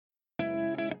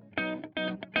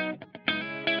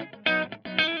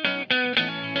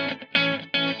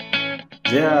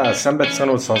За сайн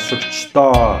байцгаана уу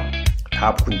сонсогчдоо.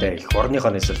 Та бүхэндээ эх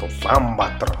орныхоо нийслэл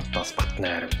Улаанбаатар хотоос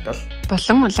Батнайр хэмтэл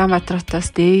болон Улаанбаатар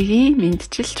хотоос Дэгийн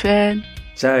мэдчилж байна.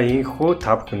 За инхүү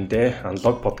та бүхэндээ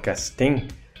Unlock podcast-ийн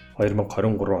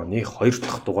 2023 оны 2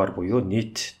 дахь дугаар буюу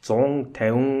нийт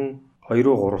 152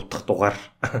 дахь дугаар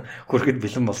хүрэхэд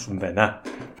бэлэн болсон байна.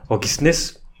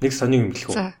 Гиснээс нэг сонин юм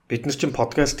хэлэх үү? Бид нар чинь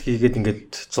подкаст хийгээд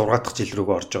ингээд 6 дахь жил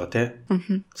рүүгээ орж байгаа тий.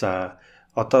 За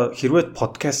одоо хэрвээ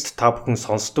подкаст та бүхэн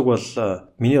сонсдог бол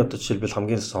миний одоо жишээлбэл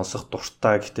хамгийн сонсох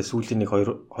дуртай гэхдээ сүүлийн нэг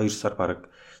 2 сар бараг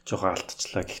жоохон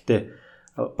алдчихлаа. Гэхдээ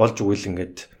болж үйл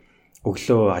ингээд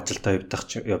өглөө ажилдаа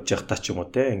явж явахдаа ч юм уу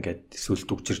те ингээд эсвэл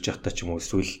дүгжирж явахдаа ч юм уу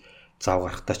эсвэл зав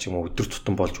гарахтаа ч юм уу өдөр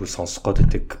тутам болж үйл сонсох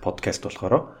гэдэг подкаст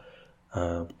болохоор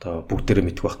одоо бүгдээрээ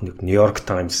мэдэх бах нэг New York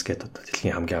Times гэдэг одоо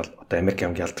дэлхийн хамгийн одоо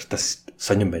Америкийн хамгийн алдартай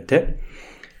сонин бай те.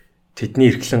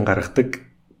 Тэдний эрхлэн гаргадаг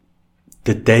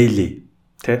The Daily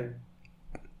тэ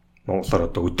монголоор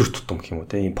одоо өдөр тутам гэх юм уу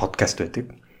те ийм подкаст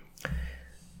байдаг.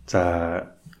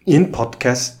 За энэ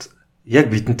подкаст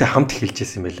яг бидэнтэй хамт эхэлж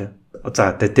байсан юм байлаа.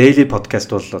 За The Daily podcast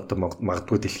бол одоо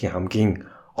магадгүй дэлхийн хамгийн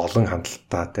олон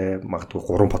хандлтаа те магадгүй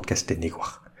 3 подкастын нэг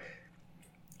баг.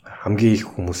 Хамгийн их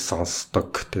хүмүүс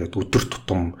сонсдог тэгээд өдөр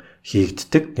тутам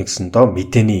хийгддэг нэгсэндээ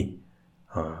мэдээний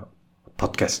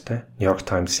подкаст те New York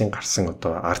Times-ийн гарсан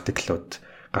одоо артиклууд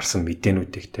гарсан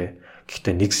мэдээнүүдийг те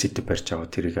гэхдээ нэг сэдв барьж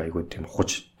аваа тэрийг айгүй тийм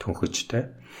ухаж төнхөж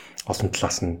те олон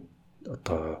талаас нь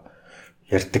одоо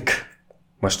ярьдаг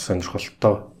маш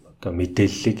сонирхолтой одоо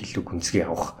мэдээллийг илүү гүнзгий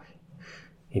авах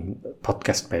ийм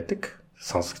подкаст байдаг.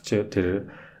 Сонсогч тэр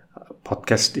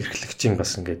подкаст эрхлэгчийн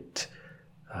бас ингээд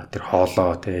тэр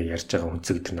хоолоо те ярьж байгаа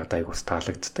үнцэг тэр надад айгүй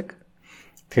таалагддаг.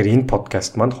 Тэгэхээр энэ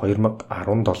подкаст маань 2017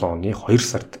 оны 2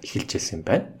 сард эхэлж байсан юм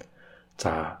байна.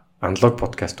 За Unlock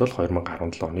podcast бол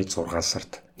 2017 оны 6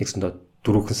 сард нэгсэндээ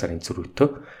 4 сарын зөрүүтөө.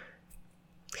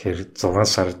 Тэгэхээр 6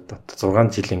 сард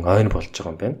 6 жилийн ойн болж байгаа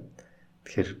юм байна.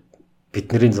 Тэгэхээр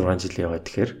бидний 6 жилийн яваа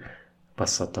тэгэхээр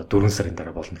бас одоо 4 сарын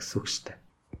дараа болно гэсэн үг шүү дээ.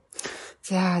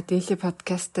 За Daily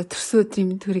podcast төрсөн өдрийн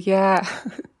мэнд хүргье.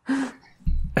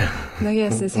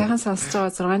 Нагяасан сайхан сонсож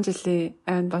байгаа 6 жилийн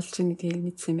ойн болж байгааг тийм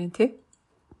мэдсэн юм байна тий.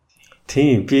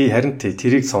 Тийм би харин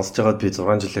тэрийг сонсож байгаад би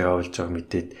 6 жилийн явуулж байгааг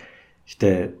мэдээд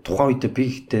гэтээ тухайн үед би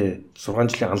гэтээ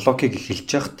 6 жилийн unlock-ыг эхэлж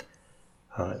яхад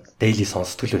daily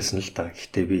сонсдог л байсан л да.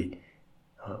 Гэтээ би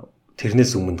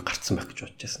тэрнээс өмнө гарцсан байх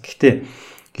гэж бодож байсан. Гэтээ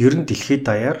ер нь дэлхийд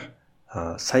даяар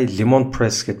сая Lemon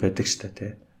Press гэдээ байдаг шүү дээ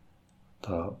тий.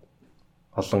 Одоо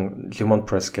олон Lemon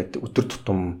Press гэдэг өдөр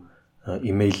тутам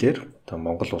имэйлээр одоо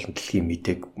Монгол болон дэлхийн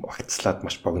мэдээг багцлаад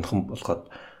маш богинохон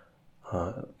болгоод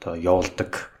одоо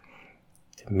явуулдаг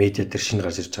медиа дээр шинэ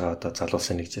гарч ирж байгаа одоо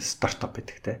залуусын нэг стартап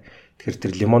байдаг те. Тэгэхээр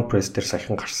тэр Lemon Press дээр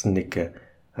саяхан гарсан нэг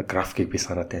графикийг би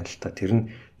санаад байна л та. Тэр нь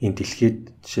энэ дэлхийд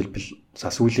жишээлбэл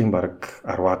за сүүлийн бараг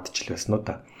 10-аад жил байсан уу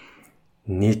та.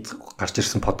 Нийт гарч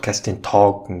ирсэн подкастын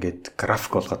тоог ингээд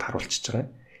график болгоод харуулчихж байгаа.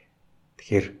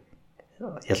 Тэгэхээр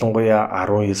ялангуяа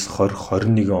 19,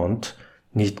 20, 21 онд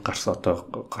нийт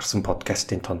гарсан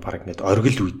подкастын тоонд бараг ингээд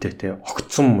оргил үедээ те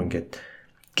огцом ингээд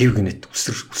гів гинэт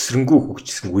өсрөнгөө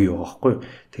хөгжсөн үе байгаа байхгүй.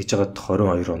 Тэгж жагаад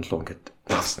 22 он руу ингээд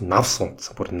навс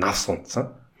унтсан. Бүр навс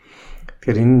унтсан.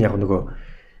 Тэгэхээр энэ нь яг нөгөө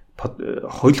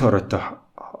хууль хоройтой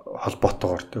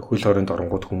холбоотойгоор те хууль хоройнд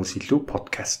оронгууд хүмүүс илүү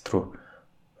подкаст руу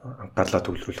анхаарлаа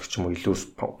төвлөрүүлэх ч юм уу илүү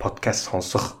подкаст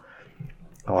сонсох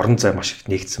орон зай маш их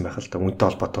нэгдсэн байх л да.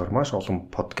 Үүнтэй холбоотойгоор маш олон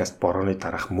подкаст борооны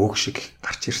дараах мөг шиг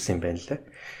гарч ирсэн юм байна лээ.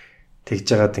 Тэгж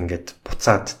жагаад ингээд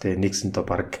буцаад те нэгсэндээ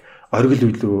баг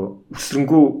оргил үйлөө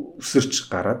өсрөнгөө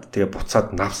өсөрч гараад тэгээ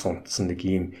буцаад навс унтсан нэг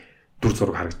ийм дүр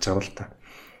зураг харагдаж байгаа л та.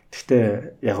 Гэхдээ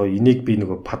яг гоо энийг би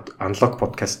нөгөө Unlock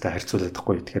podcast-тай харьцуулаад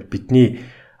байхгүй. Тэгэхээр бидний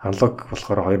Unlock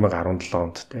болохоор 2017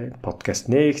 онд те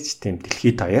подкаст нэгч тийм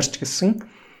дэлхийд даяарч гэсэн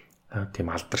тийм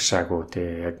алдаршаагүй те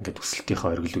яг ингээд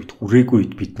өсөлтийнхөө оргил үед хүрээгүй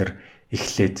үед бид нар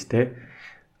эхлээд те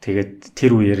тэгээд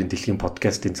тэр үеэр дэлхийн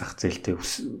подкастын зах зээлтэй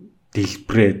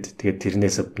дэлбрээд тэгээд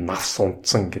тэрнээс навс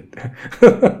унтсан гэдэг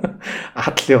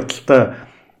хадлын удалтай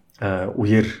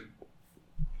үеэр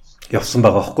явсан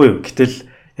байгаа байхгүй юу. Гэтэл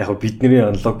яг бидний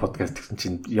Unlock podcast гэсэн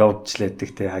чинь явжлээдэг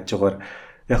те хажуугаар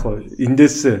яг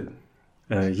эндээс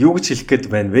юу гэж хэлэх гээд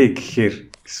байна вэ гэхээр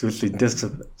эсвэл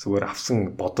эндээс зүгээр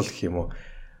авсан бодол гэх юм уу.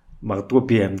 Магадгүй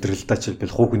би амьдралдаа ч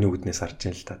бил хүүхний үднээс харж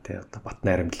байна л та те одоо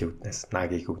Батнайр амдлын үднээс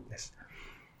Нагийн үднээс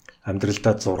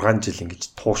амьдралдаа 6 жил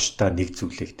ингэж тууштай нэг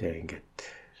зүйлийг те ингээд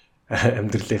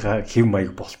амьдралынхаа хэв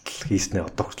маяг болтол хийснээ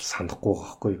одоо хүртэл санахгүй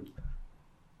байхгүй юу.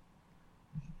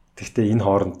 Гэхдээ энэ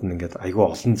хооронд нь ингээд айгүй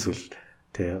олон зүйл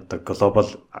те одоо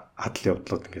глобал хадлын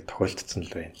явдлууд ингээд тохиолдсон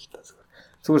л байна л та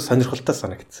зүгээр сонирхолтой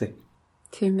санагдсан.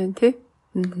 Тийм байна тий.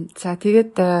 За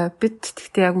тэгээд бид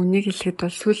тэгтээ яг үнийг хэлэхэд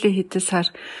бол сүүлийн хэдэн сар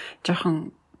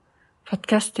жоохон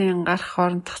подкастын гарах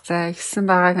хоорондох зай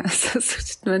ихсэн байгааг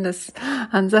сонсогчд манаас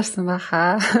анзаарсан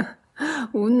байхаа.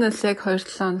 Үнэн нь яг 2-7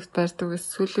 хоногт барьдаг ус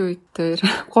сүүлийн үед дээр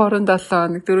 3-7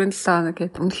 хоног 4-7 хоног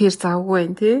гэдэг үнэхээр завгүй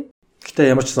байна тий.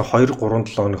 Гэтэ ямар ч гэсэн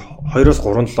 2-3-7 хоног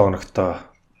 2-7 хоногтой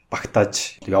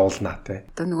багтааж явуулнаа тий.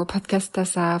 Одоо нөгөө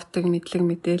подкастаас авдаг мэдлэг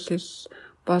мэдээлэл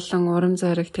болон урам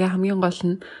зориг тэгээ хамгийн гол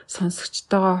нь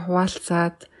сонсогчтойгоо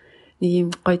хуваалцаад нэг юм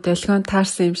гоё долгион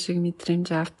таарсан юм шиг мэдрэмж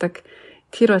авдаг.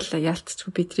 Тэр бол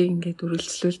ялцчгүй бидрийг ингээд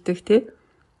үргэлжлүүлдэг тий.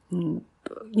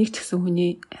 Нэг ч гэсэн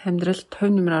хүний амьдралд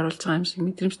хувь нэмэр оруулж байгаа юм шиг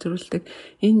мэдрэмж төрүүлдэг.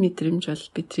 Энэ мэдрэмж бол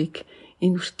бидрийг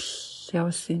энэ хүртэл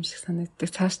явуулсан юм шиг санагддаг.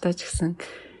 Цаашдаа ч гэсэн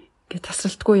ингээд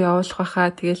тасралтгүй явуулах байхаа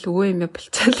тэгэл өвөө юмээ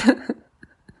болчихвол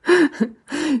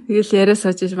тэгэл яриа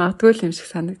сууж магадгүй юм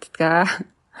шиг санагддаг.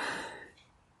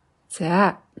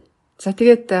 За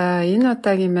тэгээд энэ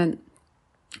удаагийн маань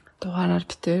дугаараар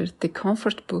битээр The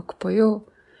Comfort Book буюу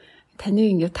таныг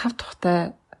ингээд 5 тухтай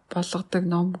болгодог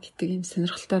ном гэдэг юм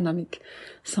сонирхолтой номыг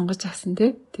сонгож авсан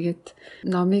тий. Тэгээд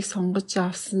номыг сонгож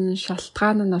авсан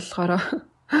шалтгаан нь болохоор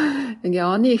ингээ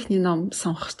оны ихний ном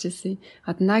сонгох гэсэн.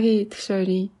 Аднагийн тэгш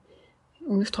хоёрын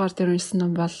өмнөх дугаар дээр уншсан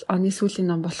ном бол оны сүүлийн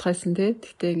ном болох байсан тий.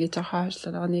 Тэгтээ ингээ жоохон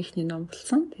хойшлоо оны ихний ном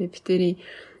болсон. Тэгээд битэрийн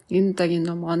энэ удаагийн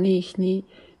ном оны ихний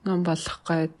ном болох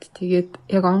гээд тэгээд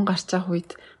яг он гарч байгаа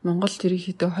үед Монголд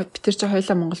ерөнхийдөө бид нар ч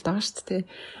хоёулаа Монголд байгаа шүү дээ.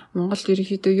 Монголд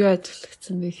ерөнхийдөө юу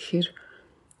ажиглагдсан бэ гэхээр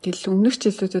тэгэл өмнөх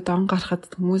жилүүдэд он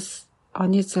гарахад хүмүүс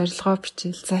оны зорилгоо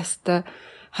бичил зайстай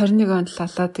 21 онд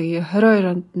лалаад тэгээ 22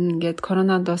 онд ингээд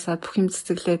коронавирус дуусаад бүх юм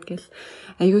цэцэглээд гэл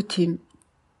аюу тийм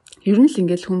ер нь л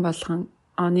ингээд хүн болгон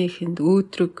оны ихэнд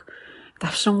өөдрөг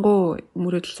давшингуу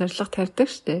мөрөдөл зорилго тавьдаг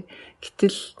штэ.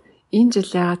 Гэтэл энэ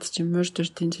жил яагаад ч муур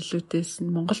дурдын жилүүдээс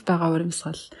нь Монгол байгаа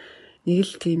урамсгал нэг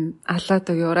л тийм алаад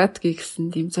Еврадгийн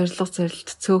гэсэн тийм зорилго зорилт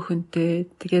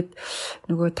цөөхөнтэй тэгээд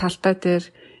нөгөө талбай дээр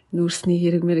нүүрсний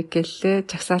хэрэг мэрэг гэлээ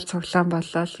жагсаал цуглаан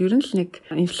болол ер нь л нэг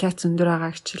инфляц өндөр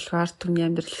байгаа гिचэлхүүр түмний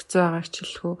амьдрал хэцүү байгаа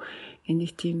гिचэлхүү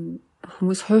энийг тийм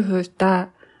хүмүүс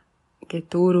хувьдаа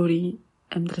ингээд өөр өөрийн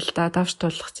амьдралдаа давж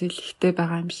туулах зүйл ихтэй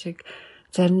байгаа юм шиг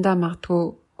заримдаа магадгүй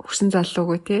хүсэн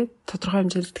залуугүй тий тодорхой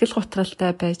хэмжээнд сэтгэл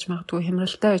готралтай байж магадгүй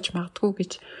хямралтай байж магадгүй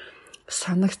гэж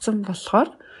санагдсан болохоор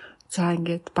за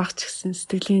ингээд багч гисэн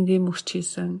сэтгэлийн дэм өгч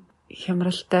хийсэн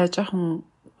хямралтай жоохон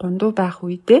гундуу байх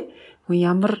үедээ хүн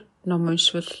ямар ном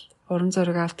уншвал урам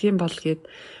зориг автгийн бол гэд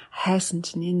хайсан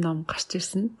чинь энэ ном гарч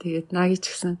ирсэн. Тэгээд нааги ч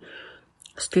гэсэн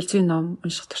сэтгэл зүйн ном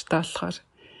унших дуртай болохоор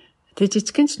тэг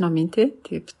жижигхэн ч ном юм тий.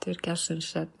 Тэгээд би тэр гялс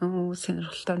уншаад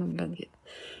сонирхолтой ном байна гэд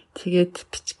тэгээд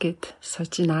бичгээд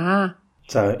сожинаа.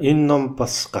 За энэ ном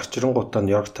бас гарч ирэнгуудаа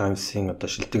New York Times-ийн одоо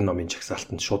шилдэг номын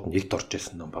жагсаалтанд шууд нэгд орж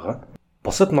исэн ном байгаа.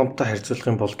 Бусад номтой харьцуулах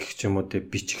юм бол гэх юм уу те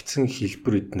бичигдсэн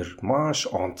хэлбэр эднэр маш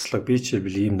онцлог. Би ч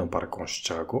бил ийм ном бараг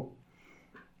уншиж байгаагүй.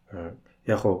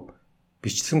 Яг уу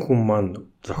бичсэн хүн маань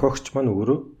зохиогч маань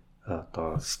өөрөө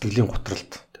одоо сэтгэлийн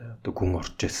готролд одоо гүн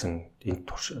орж исэн энэ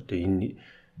турш одоо энэ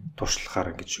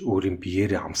туршлагаар ингэж өөрийн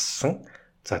биеэрээ амссан.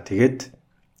 За тэгээд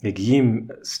яг ийм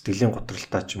сэтгэлийн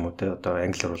готролтой ч юм уу те одоо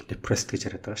англиар бол depressed гэж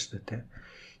яриад байгаа шүү дээ те.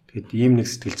 Тэгэд ийм нэг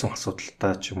сэтгэл зүйн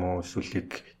асуудалтай ч юм уу эсвэл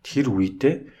тэр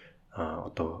үедээ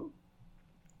одоо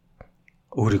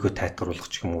өөрийгөө тайтгаруулах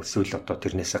ч юм уу эсвэл одоо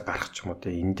тэрнээсээ гарах ч юм уу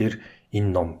те энэ дээр энэ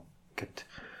ном гэд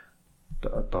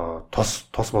одоо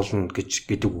тус болно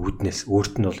гэдэг үүднээс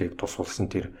өөрт нь бол яг тус болсон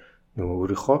тэр нөгөө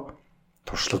өөрийнхөө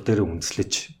туршлага дээр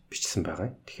үндэслэж бичсэн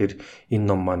байгаа. Тэгэхээр энэ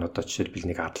ном маань одоо жишээлбэл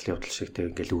нэг адал явдал шиг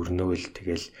тэг ингээл өрнөөл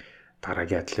тэгэл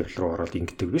дараагийн адал явдал руу ороод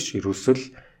ингэдэг биш. Ерөөсөл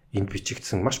энд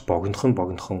бичигдсэн маш богинохон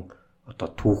одоо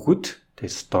түүхүүд тэг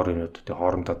сторинууд тэг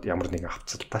хоорондоо ямар нэгэн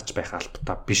хавцалтаач байх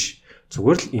албатай биш.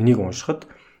 Зүгээр л энийг уншихад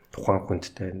тухайн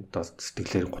хүндтэй одоо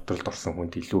сэтгэлээр готролд орсон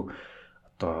хүнд илүү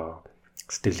одоо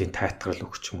сэтгэлийн тайтгарал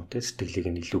өгч юм уу те сэтгэлийг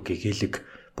нь илүү гэгээлэг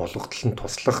болгохтол нь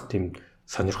туслах тийм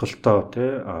сонирхолтой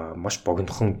те маш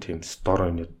богинохон тийм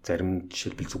сторинууд зарим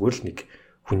жишээлбэл зүгээр л нэг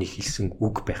хүний хэлсэн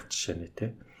үг байх жишээ нэ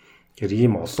те. Тэгэхээр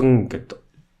ийм олон ингээд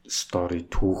стори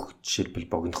түүх жишээлбэл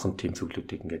богинохон тийм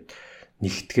зүйлүүдийг ингээд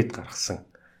нэгтгээд гаргасан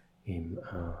ийм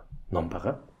ном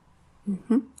байгаа.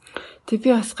 Тэг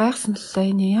би бас гайхсан л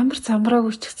энэ ямар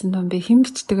замраагүй ч гэсэн ном бэ хэн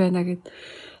бичдэг байна гэд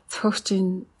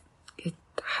зохиогчийн гэд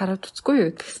хараад үзгүй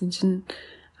юу гэсэн чинь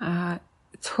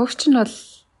зохиогч нь бол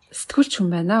сэтгүүлч хүн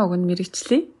байна. Уг нь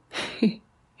мэрэгчлээ.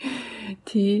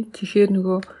 Тэгэхээр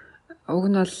нөгөө уг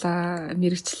нь бол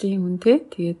мэрэгчлийн хүн те.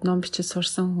 Тэгээд ном бичиж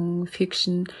сурсан хүн,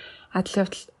 фикшн, адал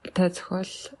явдалтай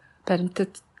зохиол,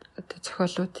 баримтат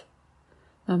зохиолууд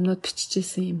номнууд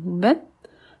бичижсэн юм хүн байна.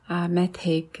 Matt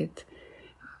Haig гэдэг.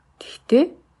 Тэгтээ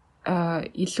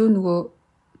илүү нөгөө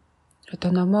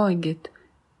одоо номоо ингээд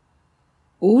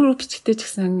өөрөө бичгтэй ч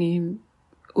гэсэн ийм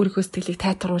өөрийнхөө сэтгэлийг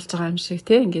тайтгаруулж байгаа юм шиг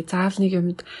тий ингээд заавал нэг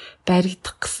юмд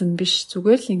баригдах гэсэн биш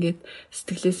зүгээр л ингээд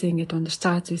сэтгэлээсээ ингээд ундарч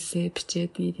байгаа зүйлсээ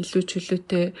бичээд илүү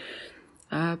чөлөөтэй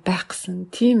байх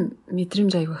гэсэн тийм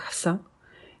мэдрэмж аягүй авсан.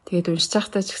 Тэгээд уншиж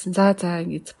байхдаа ч гэсэн за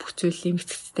ингээд бүх зүйл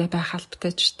эмгцэгтэй байх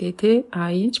албатай ч штэ тий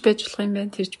энэ ч байж болох юм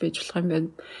байна тэр ч байж болох юм байна.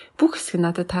 Бүх хэсэг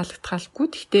надад таалагдхаалгүй.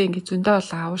 Гэхдээ ингээд зөндөө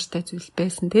бол аавартай зүйл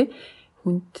байсан тий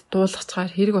хүнд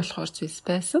дуулгацгаар хэрэг болохоор зүйлс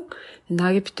байсан.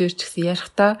 Наги битэр ч гэсэн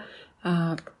ярихдаа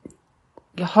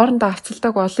ингээ хоорондоо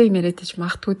авцалдаг олон юм яриад иж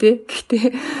магтгүй те. Гэхдээ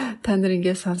та нар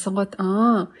ингээ сонсонгод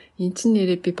эн чин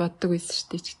нэрээ би боддог байсан шүү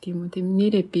дээ ч гэдэг юм уу. Тэм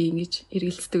нэрээ би ингэж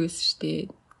эргэлздэг байсан шүү дээ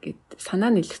гэд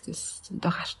санаа нийлэх зүйлс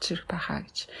зөндөө гарч ирэх байхаа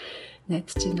гэж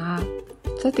найдаж байна.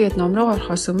 За тэгээд ном руу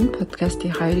орохоос өмнө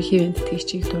подкастын хоёрын хэвэн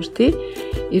тэтгэгчийг дурдъя.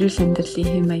 Эрүүл амьдралын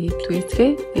хэм маяг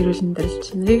түгээцгээ. Эрүүл амьдрал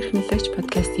чанарыг хэмнэлэгч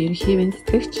подкастын ерөнхий хэвэн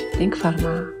тэтгэгч Link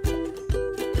Pharma.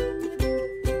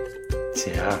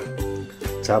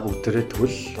 За бүгдээрээ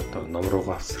тэгвэл одоо ном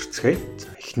руугаа авсарцгаая. За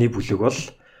эхний бүлэг бол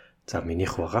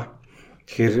минийх байгаа.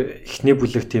 Тэгэхээр эхний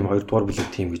бүлэг тийм, хоёрдугаар бүлэг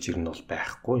тийм гэж ер нь бол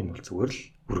байхгүй. Энэ бол зүгээр л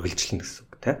үргэлжлэн гэсэн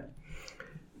үг тийм.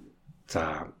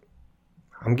 За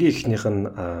хамгийн эхнийх нь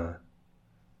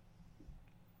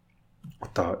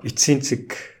одоо эцсийн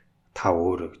цэг та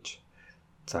өөрөө гэж.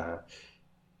 За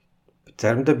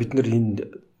заримдаа бид нар энэ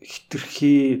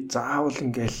хитрхи заавал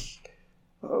ингээл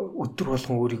өдөр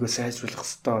болгон өөрийгөө сайжруулах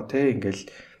хэрэгтэй тий ингээл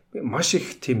маш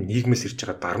их тийм нийгмээс ирж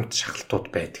байгаа дарамт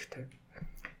шахалтууд байдаг тий.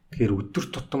 Тэгэхээр өдөр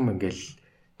тутам ингээл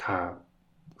та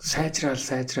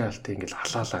сайжраал тий ингээл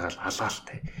алаал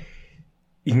тий.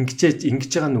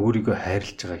 Ингэж байгаа нь өөрийгөө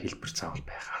хайрлаж байгаа хэлбэр заавал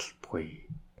байх албагүй.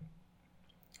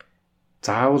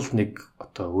 Заавал нэг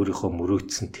одоо өөрийнхөө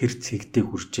мөрөөдсөн тэр цэгдийг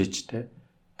хүрчээж тий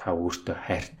та өөртөө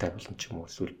хайртай болно ч юм уу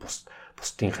эсвэл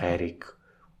бусдын хайрыг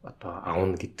одоо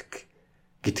авна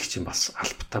гэдэг чинь бас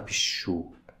албатай биш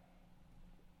шүү.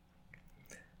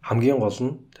 Хамгийн гол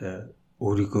нь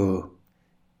өөрийгөө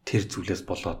тэр зүйлээс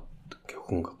болоод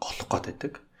хүн голох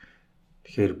гэдэг.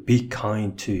 Тэгэхээр be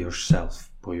kind to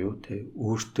yourself буюу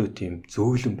өөртөө тийм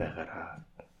зөөлөн байгаарай.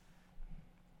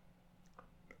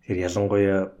 Тэгэхээр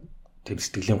ялангуяа тийм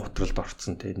сэтгэлийн готролд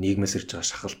орцсон нийгмээс ирж байгаа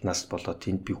шахалтнаас болоод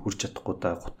тэнд би хүрч чадахгүй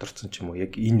да гутарсан ч юм уу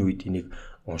яг энэ үед энийг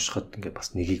уншихад ингээд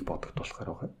бас нэгийг бодогдуулахаар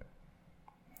байна.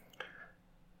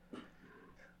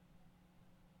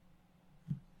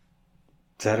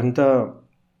 Заримдаа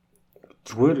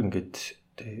зүгээр ингээд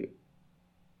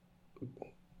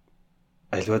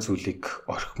альва зүйлийг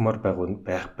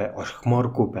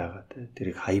орхимооргүй байгаа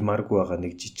тэрийг хаймааргүй байгаа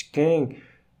нэг жижигхэн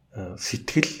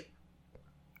сэтгэл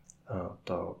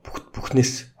одоо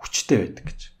бүхнээс хүчтэй байдаг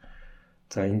гэж.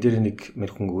 За энэ дээр нэг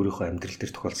мэрхэн өөрийнхөө амьдрал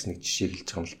дээр тохиолдсон нэг жишээг хэлж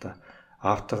байгаа юм л да.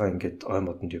 Аавтайгаа ингээд ой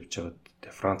модонд явж байгаад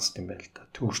Францд юм байна л да.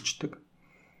 Төөрчдөг.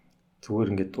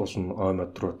 Зүгээр ингээд уулын ой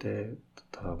мод руу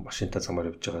машинтаа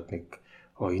замаар явж байгаад нэг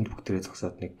энд бүгдээрээ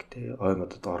зогсоод нэг ой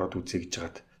модод ороод үзье гэж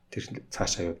байгаад тэр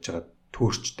цаашаа явж байгаад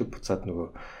төөрчдөг буцаад нөгөө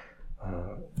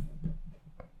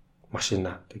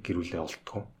машина гэрүүлээ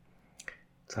олдгоо.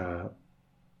 За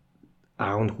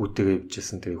аав нь хүүтэйгээ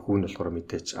явжсэн. Тэгээ хүү нь болохоор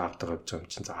мэдээж аавтайгаа явж байгаа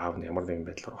юм чинь аав нь ямар нэгэн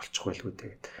байдлаар олчих байлгүй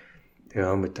тэгээд тэгээ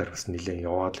аамдаар бас нилээн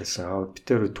яваад лсэн. Аав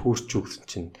битээр төөрч юу гэсэн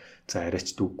чинь за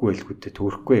арайч дүүггүй байлгүйтэй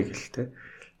төөрөхгүй гэлтэй.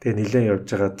 Тэгээ нилээн явж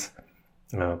байгаад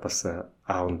бас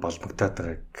аав нь балмагтаад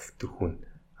байгааг тэрхүүн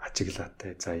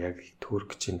ажиглаатай. За яг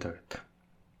төөрөх гэж юм даа гэдэг.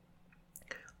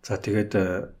 За тэгээд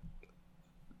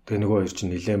тэгээ нөгөө хоёр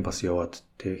чинь нилээн бас яваад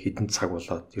тэгээ хідэн цаг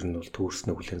болоод ер нь бол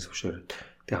төөрснөө хүлэн зөвшөөрөд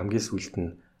тэгээ хамгийн сүүлд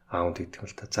нь аав гэдэг юм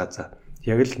л та. За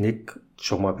яг л нэг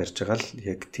шугамаа барьж байгаа л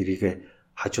яг тэрийг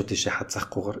хажуу тийшээ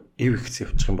хазаахгүйгээр ив ихс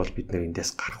явчих юм бол бид нэр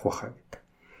эндээс гарах байхаа гэдэг.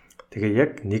 Тэгээ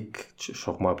яг нэг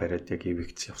шугамаа бариад яг ив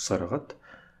ихс явсаар хагаад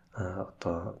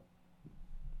одоо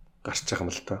гарч байгаа юм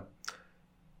л та.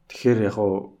 Тэгэхээр яг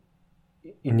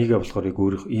энийгээ болохоор яг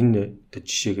өөрийнх энэ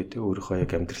жишээгээ өөрийнхөө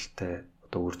яг амьдралтай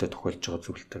одоо өөртөө тохиолж байгаа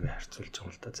зүйлтэйгээ харьцуулж байгаа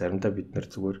юм л та. Заримдаа бид нэр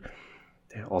зүгээр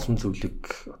олон зүйлийг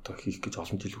одоо хийх гэж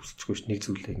олон жил хүсчихгүй ш. Нэг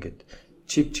зүйлээ ингээд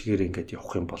чигээр ингээд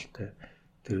явах юм бол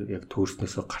тэр яг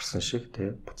төөрснөөсөө гарсан шиг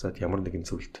буцаад ямар нэгэн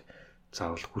зүйлд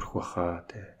заавал хүрэх байхаа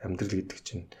амьдрал гэдэг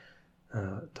чинь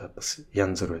одоо бас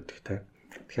янз бүр байдаг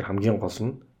Тэгэхээр хамгийн гол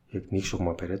нь яг нэг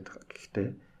шугамаа бариад гэхдээ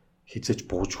хизэж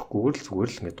бууж өгөхгүйгээр л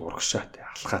зүгээр л ингээд урагшаа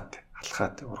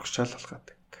алхаад урагшаал алхаад.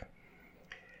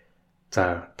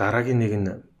 За дараагийн нэг нь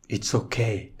it's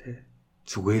okay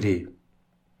зүгээрээ.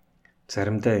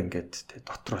 Заримдаа ингээд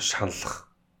дотроо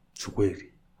шаналх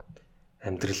зүгээрээ.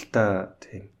 Амьдралдаа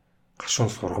тийм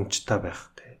гашуун сургамжтай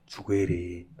байх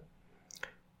зүгээрээ.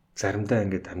 Заримдаа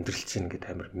ингээд амьдрал чинь ингээд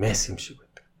амар мэс юм шиг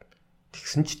байдаг.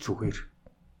 Тэгсэн ч зүгээр.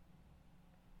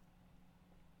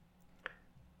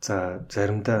 За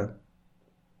заримдаа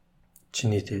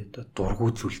чиний дургу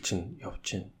зүйл чинь явж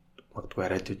чинь магадгүй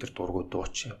арай тэр дургу дуу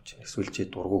чинь явж чинь эсвэл чи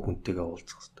дургу хүнтэйгээ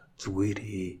уулзах хэрэгтэй.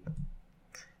 Зүгээрээ.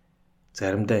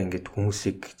 Заримдаа ингээд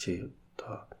хүмүүсийг чи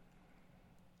одоо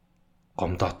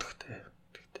гомдоодох те.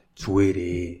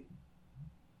 Зүгээрээ.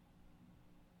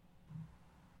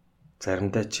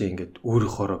 Заримдаа чи ингээд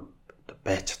өөрийнхөө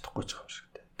байж чадахгүй ч юм шиг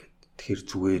те. Тэгэхээр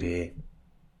зүгээрээ.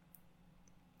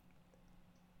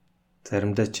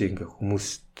 Заримдаа чи ингээд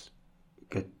хүмүүст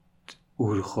ингээд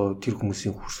өөрийнхөө тэр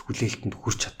хүмүүсийн хүлээлтэнд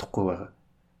хүрч чадахгүй байгаа.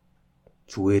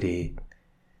 Зүгээрээ.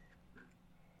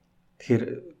 Тэгэхээр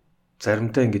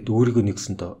заримдаа ингээд өөрийгөө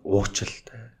нэгсэндээ уучил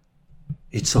те.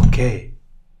 It's okay.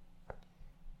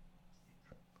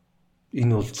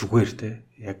 Энэ бол зүгээр те.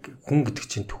 Яг хүн гэдэг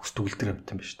чинь төгс төгөлдөр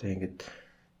амт юм ба штэ. Ингээд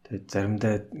тэгээд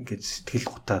заримдаа ингээд сэтгэл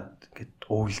гутаад ингээд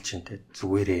уйлж чинь те.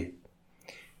 Зүгээрээ.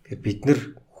 Тэгэхээр бид нар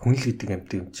хүн л гэдэг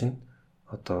амт юм чинь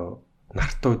одоо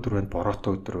нартай өдөр байна,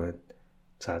 бороотой өдөр байна.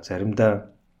 За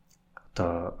заримдаа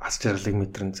одоо ас жаргалыг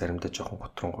мэдрэн заримдаа жоохон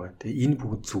готронгой байна. Тэгээ энэ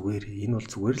бүгд зүгээрээ. Энэ бол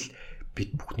зүгээр л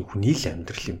бид бүхний хүний л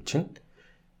амьдрал юм чинь.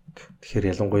 Тэгэхээр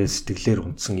ялангуяа сэтгэлээр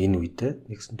унтсан энэ үедээ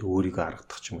нэгсэндээ өөрийгөө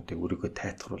харагдах ч юм уу, өөрийгөө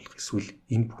тайтгаруулах эсвэл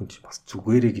энэ бүхэнд бас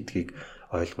зүгээрээ гэдгийг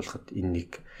ойлгуулахад энэ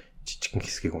нэг жижигхэн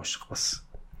хэсгийг унших бас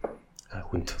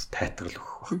хүнд тайтгал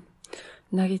өгөх баг.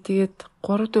 Наги тэгээд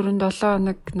 3 4 7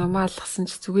 хоног намаа алгасан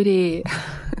ч зүгээрээ.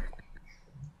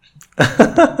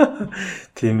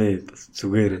 Тийм ээ, бас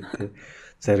зүгээрээ тий.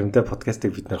 Заримдаа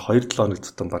подкастыг бид нэр 2-7 хоног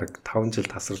тутам бараг 5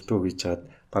 жил тасралтгүй хийж чаад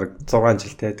бараг 6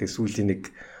 жил тий. Тэгээ сүүлийн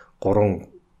нэг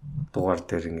 3 дугаар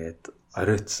дээр ингээд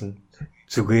оройтсон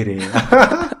зүгээрээ.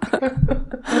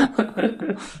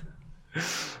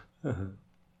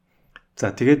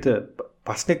 За тэгээд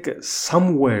бас нэг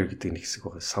somewhere гэдэг нэг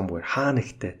хэсэг байгаа. Somewhere хаа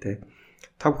нэгтэй тий.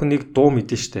 Та бүхэн нэг дуу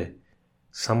мэдэн штэ.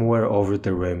 Somewhere over the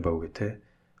rainbow гэх тий.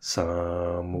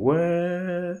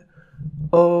 Somewhere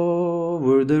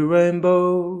over the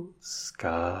rainbow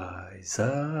skies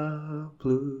are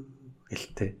blue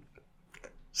гэлтэй.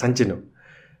 Санаж гинөө.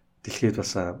 Дэлхийд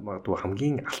бас магадгүй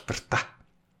хамгийн алтартай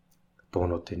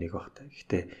дуунуудын нэг баг та.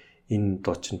 Гэхдээ энэ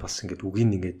дуу чинь бас ингээд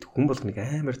үгийн ингээд хүн болгоныг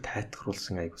амар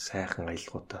тайтгаруулсан айгу сайхан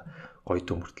аялгуудаа гоё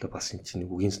дөмөртлөө бас энэ чинь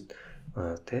үгийн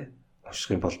тий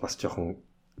унших юм бол бас жоохон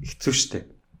хэцүү шттэ.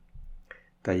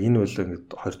 За энэ бол ингээд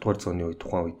 20 дугаар зууны үе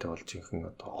тухайн үедээ болж инхэн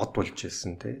одоо од болж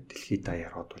байсан тий дэлхийд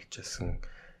даяар од болж байсан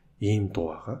ийм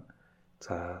дуу байгаа.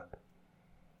 За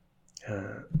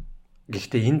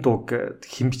гэхдээ энэ дууг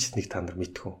хэн бичсэнийг та нар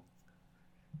мэдэх үү?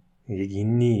 Яг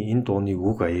энэ дууны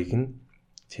үг аяыг нь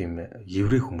тийм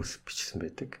еврей хүмүүс бичсэн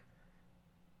байдаг.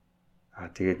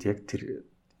 Тэгээд яг тэр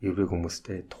еврей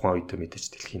хүмүүстэй тухайн үед мэдээж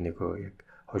дэлхийн нөгөө яг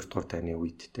 2 дугаар дайны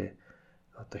үедтэй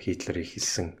одоо Хитлерийг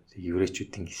хэлсэн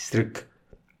еврейчүүдийн эсрэг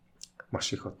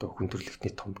маш их одоо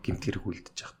хүндрэлтний том гэмтгэрэг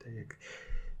үлдэж байгаа яг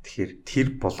тэгэхээр тэр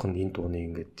болгоно энэ дууны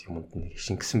ингээд юмд нэг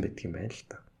шингэсэн байдаг юм байна л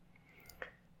да.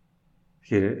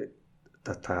 Тэгэхээр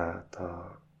та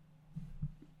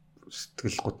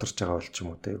сэтгэл гутарч байгаа бол ч юм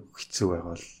уу те хэцүү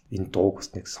байгаа бол энэ дууг бас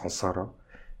нэг сонсороо.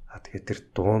 Тэгээд тэр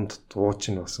дуу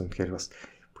чинь бас үнэхээр бас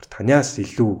бүр таниас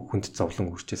илүү хүнд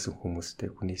зовлон үрчээсэн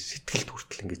хүмүүстэй хүний сэтгэлд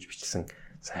хүртэл ингэж бичсэн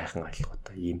сайхан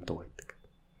аялгаатай ийм дуу байдаг.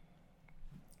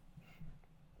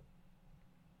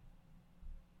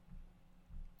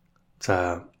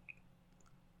 За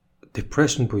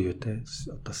depression буюу те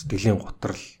одоо сэтгэлийн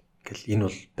готрал гэл энэ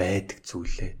бол байдаг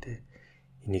зүйлээ те.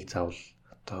 Энийг заавал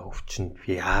одоо өвчин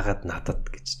би яагаад надад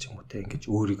гэж ч юм уу те ингэж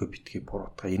өөрийгөө битгий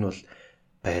буруутгаа энэ бол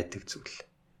байдаг зүйл.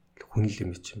 Хүн л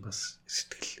юм чинь бас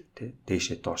сэтгэл те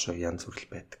дээшээ доошоо янз бүр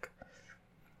байдаг.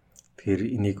 Тэгэхээр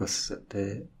энийг бас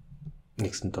те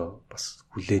нэгсэндээ бас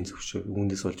хүлээн зөвшөөр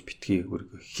үүнээс болж битгий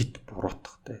өөрийгөө хит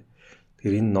буруутгах те.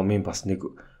 Тэгэхээр энэ номын бас нэг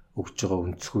өгж байгаа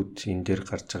өнцгүүд энэ дээр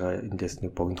гарч байгаа эндээс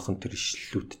нэг богинохон тэр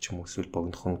ишлэлүүд ч юм уу эсвэл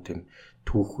богинохон тийм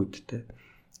түүхүүд те.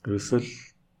 Ерөөсөл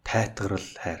тайтгарал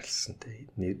хайрлсан те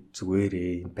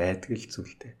зүгээрээ энэ байдаг л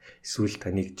зүйлтэй эсвэл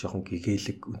таныг жоохон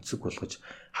гэгээлэг өнцөг болгож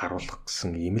харуулах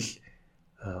гэсэн ийм л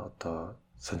одоо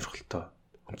сонирхолтой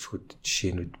өнцгүүд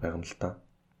жишээнүүд байгаа юм л да.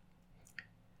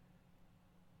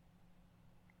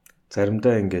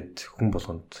 Заримдаа ингээд хүн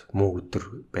болгонд муу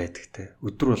өдөр байдаг те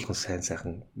өдөр болгон сайн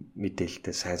сайхан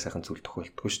мэдээлэлтэй сайн сайхан зүйл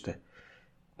тохиолддог шүү дээ.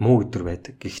 Муу өдөр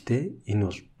байдаг гэхдээ энэ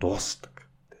бол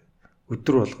дуусдаг.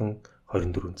 Өдөр болгон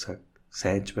 24 цаг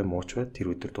сайн ч бай муу ч бай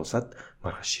тэр өдөр дуусаад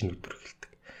маргааш шинэ өдөр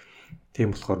эхэлдэг.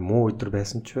 Тийм болохоор муу өдөр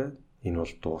байсан ч бай энэ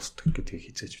бол дуустдаг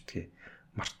гэдгийг хизээж битгий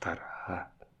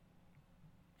мартаараа.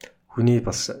 Хүний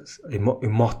бас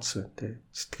эмоц те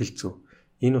сэтгэл зүй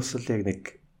энэ бас л яг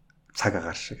нэг цаг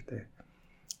агаар шиг те.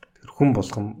 Тэр хүн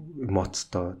болгон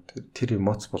эмоцтой тэр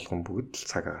эмоц болгон бүгд л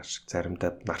цаг агаар шиг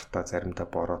заримдаа нартаа, заримдаа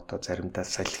бороотой, заримдаа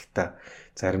салхитай,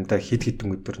 заримдаа хид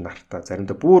хідэн өдөр нартаа,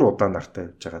 заримдаа бүр удаан нартаа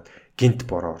явж хагаад гинт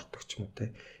бороо ордог ч юм уу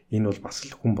те. Энэ бол бас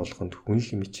л хүн болгонд хүн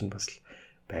лимит чинь бас л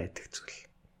байдаг зүйл.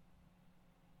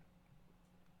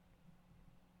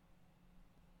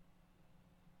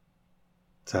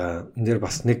 За энэ дэр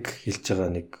бас нэг хэлж байгаа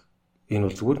нэг энэ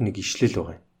бол зүгээр нэг ишлэл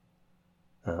байгаа юм.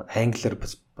 Англиар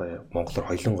бас монголоор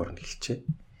хоёлонгоор нь хэлчихэ.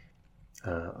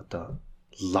 Одоо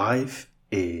life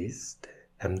is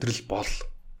амьдрал бол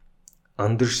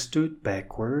understood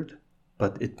backward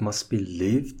but it must be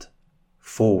lived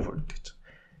forward гэж.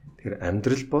 Тэгэхээр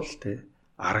амьдрал бол тэ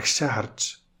арагшаа харж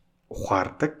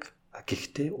ухаардаг,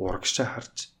 гэхдээ урагшаа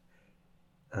харж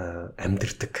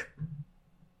амьдрдаг.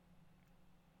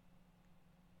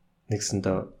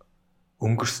 Нэгсэндээ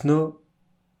өнгөрснөө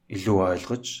илүү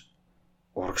ойлгож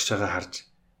урагшаагаа харж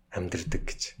амьдрдаг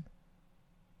гэж.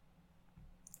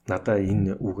 Надаа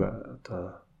энэ үг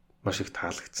одоо маш их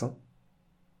таалагдсан.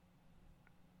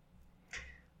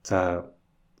 За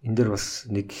энэ дэр бас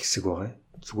нэг хэсэг байгаа.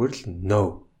 Зүгээр л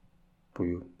no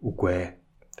буюу үгүй.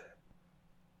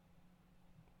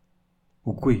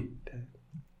 Үгүй.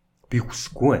 Би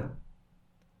хүсэхгүй байна.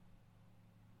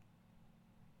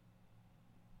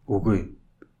 Үгүй.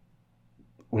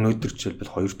 Өнөөдөр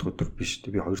жишээлбэл 2 дахь өдөр биш.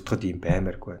 Би 2 дахьд ийм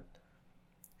баймааргүй байна.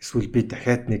 Эсвэл би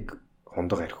дахиад нэг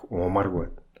хондог арих уумааргүй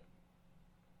байна.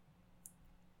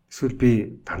 Эсвэл би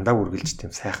дандаа үргэлж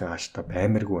тийм сайхан ааштай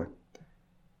баймааргүй байна.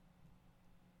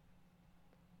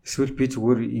 Эсвэл би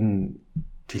зүгээр энэ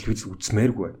телевиз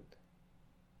үзмээргүй байна.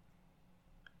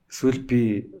 Эсвэл би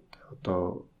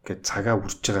одоо ингээд цагаа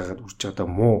үрж байгаадаа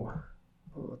муу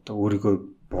одоо өөрийгөө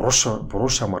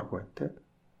буруу шамааргүй байна те.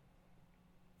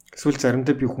 Эсвэл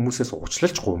заримдаа би хүмүүсээс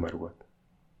уучлалч гуймааргүй.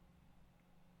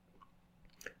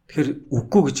 Тэгэхээр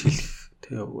үгүй гэж хэлэх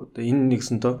тэгээ одоо энэ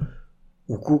нэгсэндээ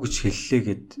үгүй гэж хэллээ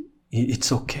гэд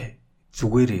it's okay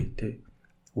зүгээрээ тэ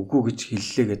үгүй гэж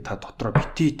хэллээ гэд та дотроо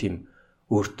битий тийм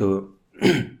өөртөө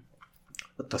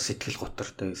одоо сэтгэл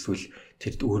готартай эсвэл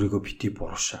тэр өөрийгөө битий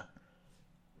буруушаа.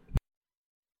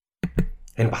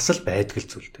 Энэ бас л байдгал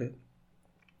зүйл тэ.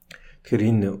 Тэгэхээр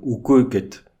энэ үгүй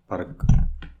гэд баг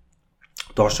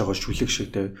доошоогоо шүлэг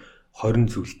шиг тэ 20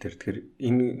 зүйл төр. Тэгэхээр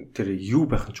энэ тэр юу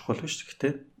байх нь чухал биш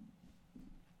гэхдээ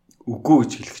үгүй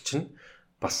гэж хэлэх чинь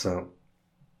бас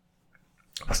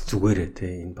зүгээрээ те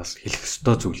энэ бас хэлэх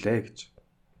ёстой зүйл ээ гэж.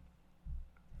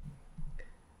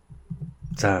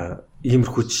 За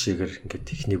иймэрхүү жишээгээр ингээд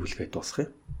техник бүлгээ дуусгая.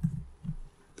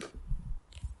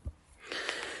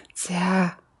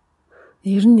 За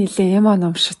ер нь нэлээ юм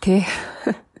ном шүү те.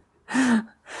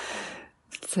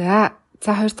 За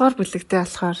 2 дугаар бүлэгтээ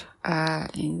болохоор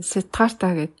энэ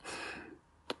Сиддхарта гэдэг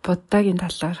Буддагийн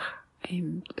талаар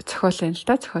ийм зохиол байна л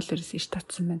да. Зохиол ерөөс иш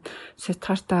татсан байна.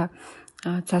 Сиддхарта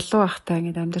залуу байхдаа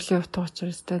ингээд амьдралын утга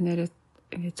учираас нэрээ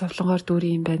ингээд зовлонгоор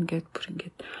дүүрэн юм байна гэд бүр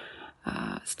ингээд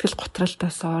сэтгэл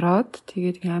готролтоос ороод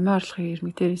тэгээд амиа орлохын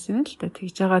ирмэг дээр исэн л да.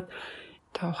 Тэгж жагаад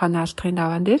ухааны алдахын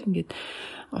даваан дээр ингээд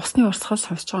усны урсгал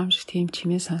сонсож байгаа юм шиг тийм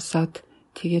чимээ сонсоод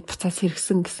тэгээд буцаас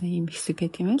хэрэгсэн гэсэн юм хэсэг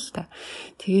байт юм л да.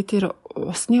 Тэгээд тэр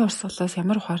усны урсгалаас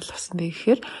ямар ухаарлал авсан бэ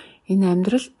гэхээр энэ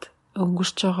амьдралд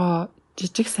өнгөрч байгаа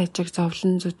жижиг сажиг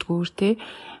зовлон зүдгүүр те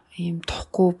ийм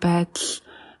тухгүй байдал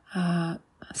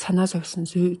санаа зовсон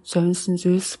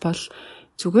зүйлс бол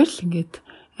зүгээр л ингээд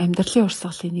амьдралын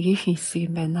урсгалын нэгэн хэсэг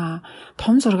юм байна.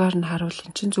 Том зургаар нь харуул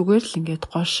эн чинь зүгээр л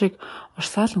ингээд гол шиг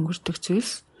урсаал өнгөрдөг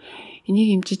зүйлс. Энийг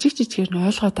юм жижигээр нь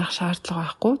ойлгоод авах шаардлага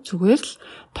байхгүй. Зүгээр л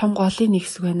том голын нэг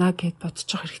хэсэг байна гэд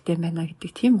бодчих хэрэгтэй байна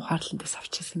гэдэг тийм ухаарландаас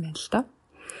авчихсан юм байна л да.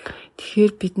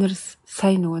 Тэгэхээр бид нэр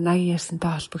сая нөгөө нагийн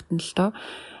ярьсантай холбогдно л доо.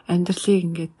 Амьдралыг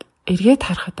ингээд эргээд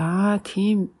харахад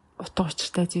тийм утга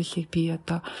учиртай зүйлийг би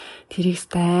одоо тэрийг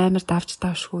амар давж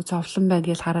давшгүй зовлон байна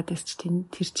гэж хараад байсч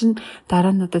тэр чин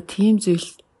дараа нь одоо тийм зүйл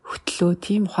хөтлөө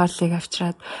тийм ухаарлыг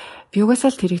авчираад би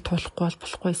угаасаа л тэрийг туулахгүй бол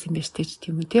болохгүй юм биш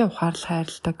тийм үү тий ухаарл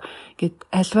хайрладаг гэд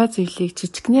альва зүйлийг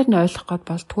жижигнэр нь ойлгох гээд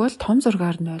болтгүй л том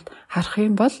зургаар нь харах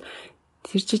юм бол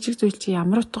тэр жижиг зүйл чи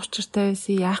ямар утга учиртай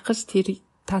байсан яах гэж тэр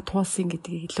та туулсан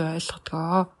гэдгийг илүү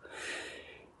ойлгодгоо.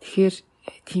 Тэгэхээр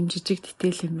тийм жижиг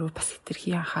дитэйл юм руу бас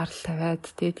хэтэрхий анхаарал тавиад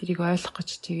тэрийг ойлгох гэж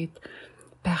чигээд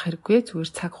байх хэрэггүй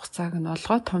зүгээр цаг хугацааг нь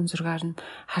олгоо том зургаар нь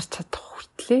харж чадах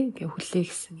хүртлээ ингээ хүлэе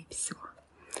гэсэн юм хэсэг.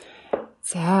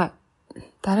 За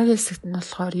дараагийн хэсэгт нь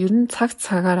болохоор ер нь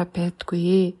цагаараа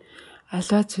байдгүй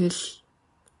аливаа зүйл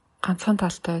ганцхан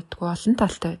талтай байдгүй олон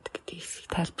талтай байдаг гэдгийг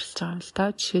тайлбарлаж байгаа юм л да.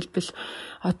 Жишээлбэл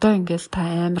одоо ингээл та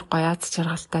амар гоё аз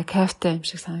жаргалтай кайфтай юм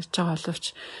шиг санагдаж байгаа боловч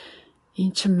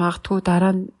эн чинь магадгүй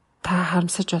дараа нь та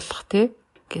харамсаж болох те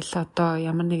гэл одоо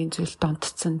ямар нэгэн зүйл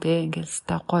донтцсон те ингээл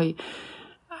ста гоё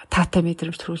таатай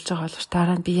мэдрэмж төрүүлж байгаа боловч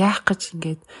дараа нь би яах гэж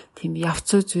ингээд тийм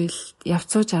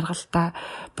явцуу жаргалтай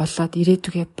болоод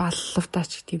ирээдүгээ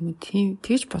баллавдаач гэх юм уу тийм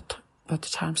тэгж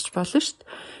бодож харамсч болно шүү дээ.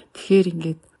 Тэгэхээр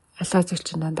ингээд алгаа зүйл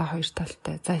чинь дандаа хоёр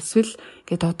талтай. За эсвэл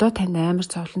ингээд одоо тань амар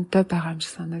зовлонтой байгаа юм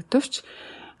шиг санагдвч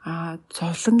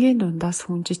зовлонгийн дундаас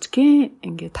хүн жижигхэн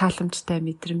ингээд тааламжтай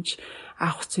мэдрэмж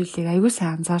авах зүйлийг аягүй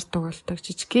сайн анзаардаг болдог.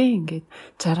 Жижигхэн ингээд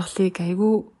жаргалыг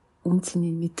аягүй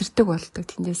үнцнийг мэдэрдэг болдог.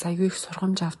 Тэндээс аягүй их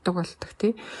сургамж авдаг болдог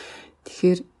тий.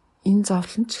 Тэгэхээр энэ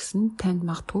зовлон ч гэсэн танд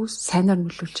магадгүй сайнаар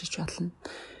нөлөөлж болно.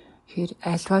 Тэгэхээр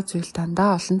альва зүйл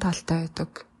дандаа олон талтай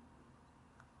байдаг.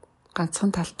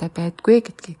 Ганцхан талтай байдгүй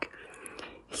гэдгийг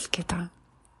хэлэх гээд байгаа.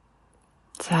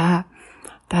 За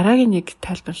дараагийн нэг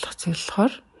тайлбарлах зүйл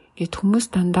болохоор гэт хүмүүс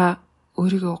дандаа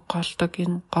өөрийгөө голдог.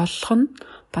 Энэ голлох нь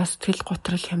бас сэтгэл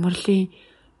готрол хямралын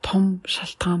том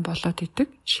шалтгаан болоод идэг.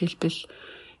 Жишээлбэл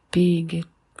би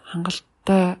ингээд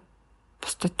хангалттай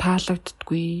бусдад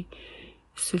таалагддаггүй.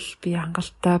 Эсвэл би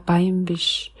хангалттай баян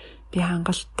биш. Би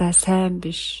хангалттай сайн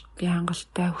биш. Би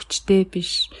хангалттай хүчтэй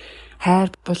биш. Хайр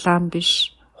булаан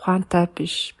биш. Ухаантай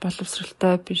биш,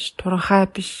 боловсралтай биш, туранхай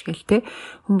биш гэл те.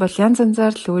 Хүн бол янз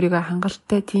янзаар л өөрийгөө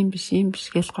хангалттай тийм биш, ийм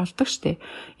биш гэж голдог штэ.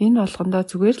 Энэ болгондоо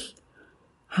зүгээр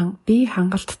л би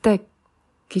хангалттай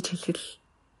гэж хэлэхэд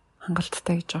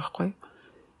хангалттай гэж байгаа байхгүй.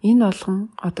 Энэ болгон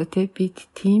одоо те би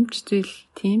тиймч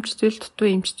зүйл дутуу,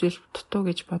 иймч зүйл дутуу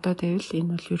гэж бодоод байвал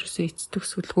энэ бол ерөөсөө эцдэг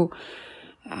сүлгүү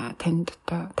танд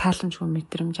одоо тааламжгүй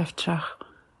мэдрэмж авчраах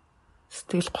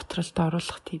сэтгэл готролд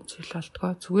оруулах тийм зүйл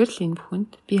болдгоо. Зүгээр л энэ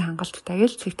бүхэнд би хангалттай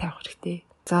гэж цэг тавих хэрэгтэй.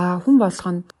 За хүн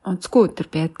болгонд онцгүй өдөр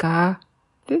байдгаа.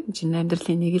 Тэг чинь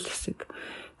амьдралын нэг л хэсэг.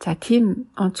 За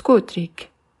тийм онцгүй өдрийг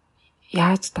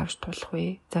яаж давж туулах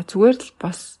вэ? За зүгээр л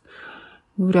бас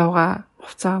нүр авгаа,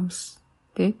 уцаа өмс.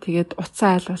 Тэгээд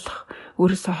уцаа айлуулах,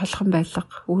 өөрөөсөө холхон байлга,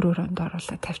 өөр өрөөнд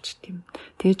оруулаад тавьчих тийм.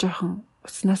 Тэгээ жоохон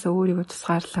уцнаасаа өөрийгөө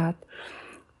тусгаарлаад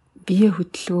бие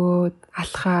хөдөлгөөд,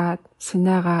 алхаад,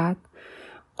 сүнээгаад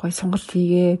гой сонголт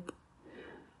хийгээд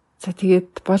за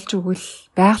тэгээд болж өгвөл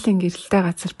байгалийн гэрэлтэй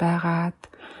газар байгаад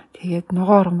тэгээд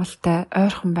ногоо ургамалтай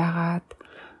ойрхон байгаад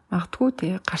магадгүй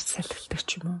тэгээд гарч салхилдаг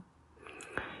ч юм уу.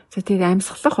 За тэгээд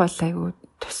амьсгалах бол айгүй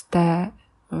тустай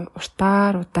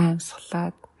уртаар удаан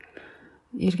амьсгалаад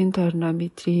эргэн тойрноо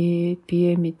мэдрээд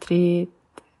бие мэдрээд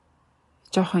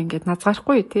жоохон ингээд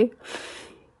назгарахгүй тий.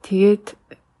 Тэгээд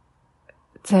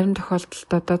зарим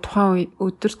тохиолдолд одоо тухайн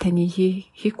өдөр таны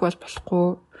хийх бол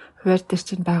болохгүй хуваар дээр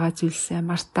чинь байгаа зүйлсээ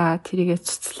мартаа тэрийгэ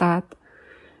цуцлаад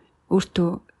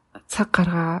өөртөө цаг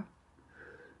гаргаа.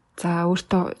 За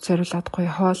өөртөө зориулаад гоё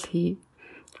хоол хий.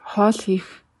 Хоол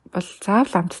хийх бол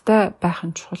заавал амттай байх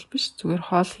нь чухал биш. Зүгээр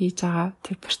хоол хийж байгаа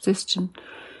тэр процесс чинь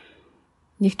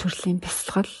нэг төрлийн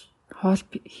бясалгал. Хоол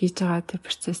хийж байгаа тэр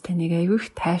процесс таныг аягүй их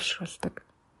тайвшруулдаг.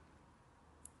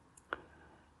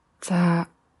 За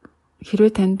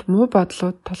хэрвээ танд муу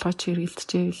бодлууд толгойч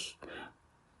хэргэлдэжээвэл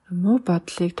муу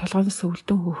бодлыг толгойноос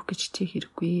өвлдөн хөөх гэж чи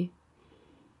хэрэггүй.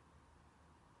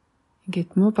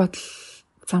 Ингээд муу бодол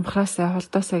замхраасаа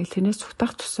холдоосаа тэрнээс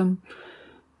цухтах тусам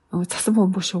цасан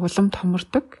бөмбөг шиг улам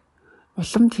томордог.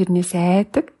 Улам тэрнээс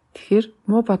айдаг. Тэгэхээр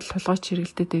муу бодол толгойч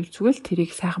хэргэлдээд байв зүгээр л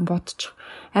тэрийг сайхан бодчих.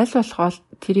 Аль болох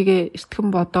тэрийг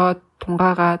эртхэн бодоод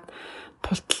тунгаагаад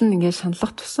тултал нь ингээд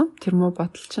шаналлах тусам тэр муу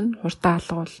бодол чинь хурдан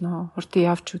алга болно. Хурдан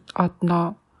явж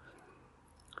одноо.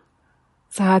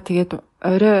 За тэгээд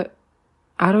орой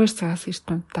 12 цагаас эрт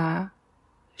унтаа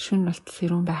шөнө болтол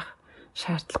ирүүн байх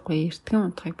шаардлагагүй. Эртхэн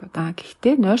унтахыг бодаа.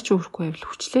 Гэхдээ нойрч өөрөхгүй байвал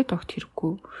хүчлээд огт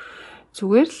хэрэггүй.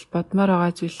 Зүгээр л бодмоор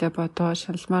байгаа зүйлээ бодоо,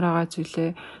 шаналмаар байгаа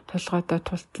зүйлээ толгойдоо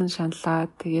тултал нь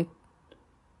шаналаад тэгээд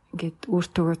ингээд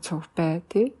өөртөөгөө цуг бай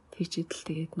тий. Тэгж идэл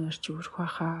тэгээд нойрч өөрөх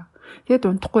байхаа. Тэгээд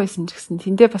унтахгүй байсан ч гэсэн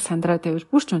тэндээ бас сандраад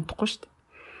байвал бүр ч унтахгүй шүү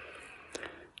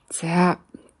дээ.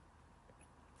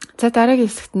 За дараагийн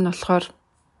хэсэгт нь болохоор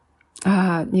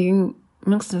нэгэн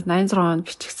 1986 онд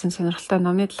бичигдсэн сонирхолтой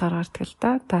номны талаар гардаг л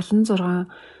да. 76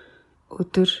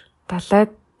 өдөр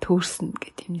далайд төөрсөн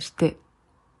гэдэг юм нэртэй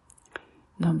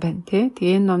ном байна тий.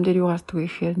 Тэгээ энэ ном дээр юу гардаг вэ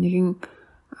гэхээр нэгэн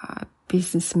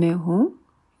бизнесмен хүн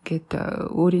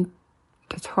ингээд өөрийн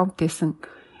зохион бүтээсэн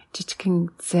жижигхэн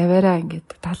заваараа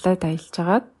ингээд далайд аялж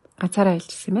агаад ганцаараа аялж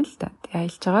ирсэн юм л да. Тэгээ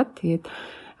аялж агаад тэгээд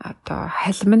одоо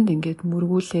халиманд ингээд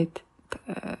мөргүүлээд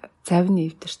завин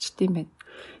нэвтэрчт юм байна.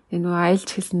 Энэ нөгөө аялж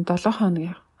хэлсэн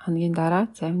 7 хоногийн дараа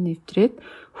завин нэвтрээд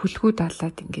хүлгүү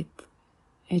далаад ингээд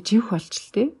живх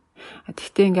болчихлоо.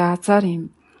 Тэгтээ ингээ азар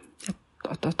юм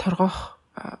одоо торгох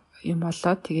юм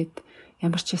болоод тэгээд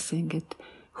ямар ч хэсэн ингээд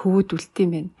хөвөд үлдэм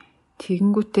байна.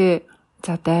 Тэгэнгүүтээ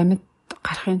за даймад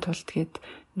гарахын тулд тэгээд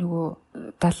нөгөө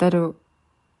далаа руу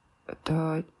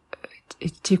одоо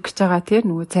ижиг гэж байгаа тийм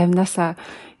нөгөө завнаасаа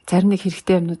зарим нэг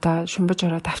хэрэгтэй юмнуудаа шумбаж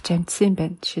ороод авч амжсан юм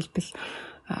байна. Жишээлбэл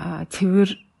цэвэр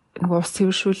нөгөө ус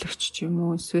цэвэршүүлэгч ч юм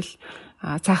уу эсвэл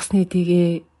загсны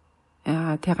дэгээ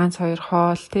тэг ганц хоёр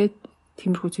хоол тэг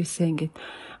тиймэрхүү зүйлсээ ингээд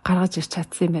гаргаж ирч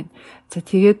чадсан юм байна. За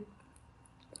тэгээд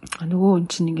нөгөө хүн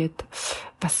чинь ингээд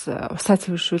бас усаа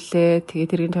цэвэршүүлээ.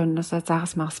 Тэгээд тэргийн тойрноосоо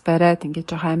загас магас бариад ингээд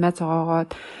жоох амиа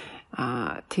зогоогоод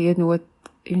тэгээд нөгөө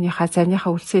юуныхаа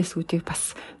завныхаа үлсэн эсгүүдийг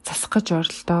бас засах гэж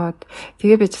оролдоод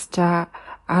тэгээ би чаа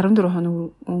 14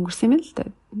 хоног өнгөрсөн юм л да.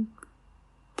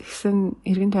 Тэгсэн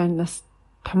эргэн тойрноос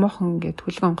томоохон ингээд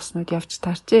хүлгэн онгоцнууд явж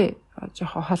таарчээ.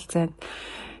 Жохо хол зайд.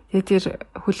 Тэгээд тэр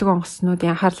хүлгэн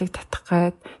онгоцнуудын анхаарлыг татах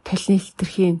гээд толны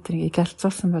хитрхийн энтергийг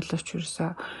галзуулсан боловч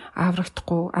юусоо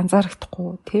аврагдахгүй, анзаарагдахгүй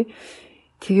тий.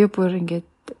 Тэгээ бүр ингээд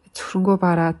цөхрөнгөө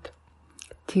бараад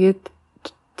тэгээд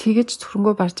тэгэж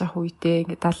цөхрөнгөө барж авах үедээ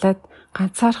ингээд далайд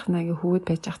ганцаарх нагийн хөвөд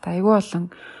байж байхдаа айгүй болон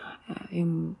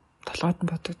юм толгойд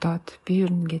нь бодогдоод би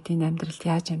ер нь ингээд энэ амьдралд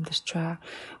яаж амьдарч вэ?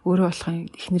 Өөрөө болохын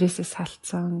эхнэрээсээ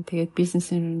салцсан. Тэгээд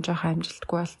бизнесээр нь жоох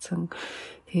амжилтгүй болсон.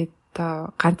 Тэгээд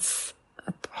ганц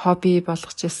хобби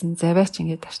болгож ирсэн заваач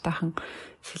ингээд таштайхан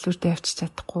сэлүүртээ явчих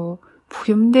чадахгүй. Бүх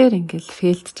юм дээр ингээд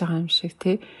фейлдж байгаа юм шиг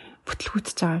тий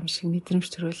бүтлгүүтж байгаа юм шиг мэдрэмж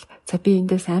төрөл. За би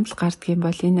эндээс амжилт гардг юм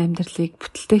бол энэ амьдралыг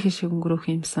бүтэлтэй шиг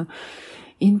өнгөрөөх юмсан.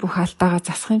 Энэ бүх алдаагаа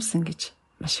засах юмсан гэж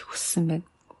маш их хүссэн байна.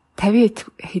 50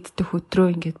 хэд дэх өдрөө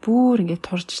ингээд бүр ингээд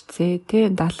турж ицээ тий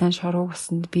далайн шорууг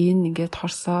усанд би энэ ингээд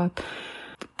хорсоод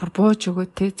бүр бууж өгөө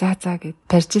тий за гэд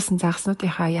барьжсэн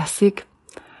загснуудынхаа ясыг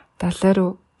далай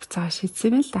руу буцаага шийдсэн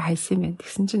юм л да хайсан юм байна.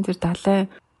 Тэгсэн чинь тэр далайн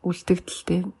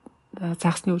үлдэгдэлтэй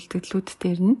загсны үлдэгдлүүд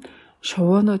дээр нь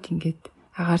шувуунууд ингээд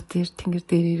агаар дээр тэнгэр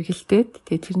дээр эргэлдээд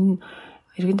тэгээ тэр нь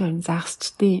эргэн тойрны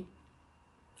загсчдын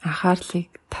анхаарлыг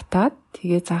татаад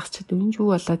тэгээ загсчд үнж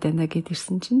юу болоод байна гэд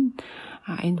ирсэн чинь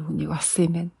энэ хүнийг олсон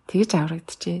юм байна. Тэгж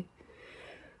аврагджээ.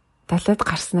 Далайд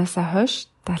гарснаасаа хойш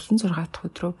 76 дахь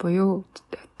өдрөө буюу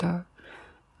одоо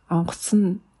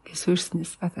онгоцсон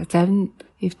гэсвэрснээс завин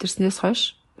эвдэрснээс хойш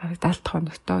бараг 70 дахь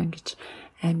хоногтоо ингэж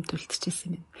амьд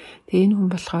үлдчихсэн юм. Тэгээ энэ хүн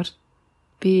болохоор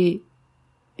би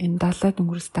энэ далайд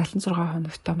өнгөрсөн 76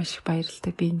 хоногтоо маш их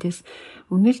баярлалтай. Би эндээс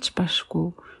үнэлж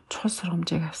башгүй чухал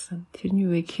сургамжийг авсан. Тэрний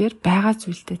юу вэ гэхээр байгаа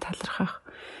зүйлдээ талархах,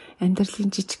 амьдралын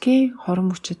жижигхэн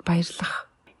хорон мөчөд баярлах,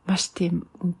 маш тийм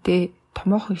үнэтэй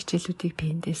томоохон хичээлүүдийг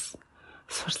би эндээс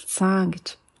суралцсан гэж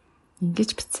ингэж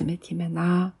бичсэн байт юм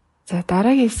байна. За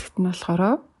дараагийн хэсэгт нь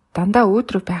болохоор дандаа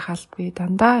өөдрөг байх албагүй,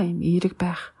 дандаа юм эерэг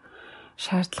байх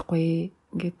шаардлагагүй.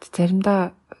 Ингээд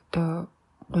заримдаа одоо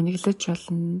гониглож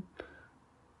болно,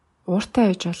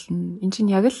 ууртай байж болно. Энд чинь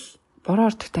яг л бороо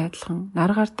ордогтой адилхан.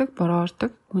 Нар гардаг, бороо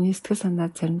ордог. Хүний сэтгэл санаа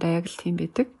заримдаа яг л тийм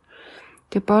байдаг.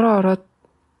 Тэгээ бороо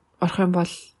орох юм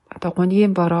бол одоо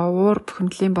гунигийн бороо, уур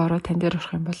бухимдлын бороо тань дээр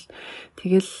орох юм бол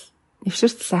тэгэл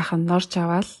нэвшэрт сайхан норж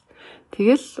аваал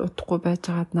тэгэл удахгүй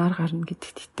байжгаад нар гарна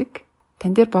гэдэгт итэг.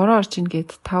 Тань дээр бороо орж ийн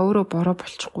гэд та өөрөө бороо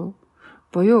болчихгүй.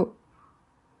 Буюу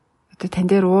одоо тань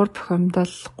дээр уур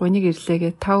бухимдал, гуниг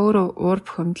ирлээгээ та өөрөө уур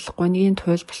бухимдал, гунигийн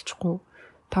туйл болчихгүй.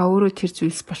 Та өөрөө тэр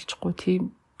зүйлс болчихгүй тийм.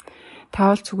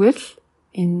 Та бол зүгээр л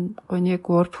энэ гуниг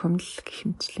уур бухимдал гэх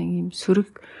мэтчлэн ийм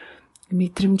сөрөг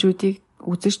мэдрэмжүүдийг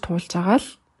үзэж туулж байгаа л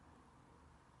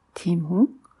тийм хүн.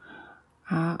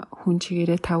 Хүн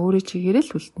чигээрээ та өөрөө чигээрээ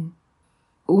л үлдэнэ.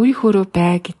 Өөрийнхөө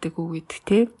бай гэдэг үг гэдэг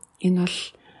те. Энэ бол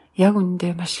яг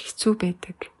үнэндээ маш хэцүү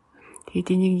байдаг. Тэгэд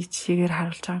энийг нэг жишээгээр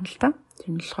харуулж байгаа юм л та.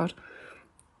 Тэр нь болохоор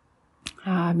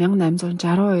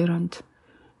 1862 онд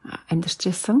амьдарч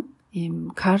байсан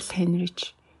ийм Карл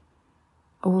Хенрич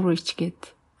Ulrich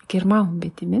гээд герман хүн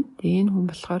байт юм байна. Тэгээ энэ хүн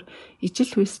болохоор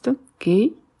ижил хүйстэн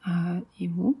гей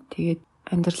юм уу. Тэгээд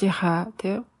амьдралынхаа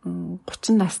тий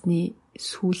 30 насны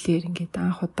сүүлээр ингээд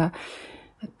анх удаа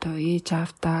одоо ээж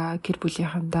аавдаа гэр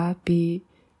бүлийнхандаа би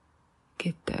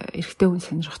гэд эрэгтэй хүн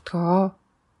сонирхтгоо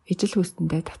ижил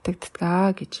хүйстэндээ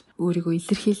татагдтгаа гэж өөрийгөө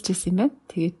илэрхийлжсэн юм байна.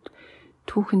 Тэгээд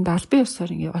түүхэнд албан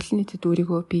ёсоор ингээд олон нийтэд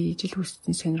өөрийгөө би ижил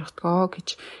хүйстэнд сонирхтгоо гэж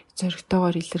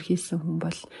зоригтойгоор илэрхийлсэн хүн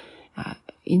бол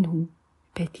энэ хүн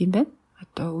байт юм байна.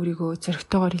 Одоо өөрийгөө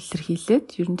зоригтойгоор илэрхийлээд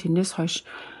ер нь тэрнээс хойш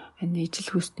энэ ижил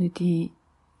хүйстнүүдийн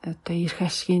одоо эрх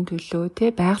ашигын төлөө те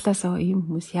байглаасаа ийм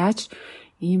хүмүүс яаж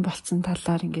ийм болцсон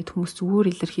талаар ингээд хүмүүс зүгээр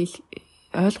илэрхийл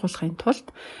ойлгуулахын тулд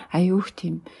аюух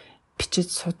тийм бичиж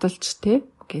судалж те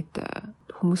ингээд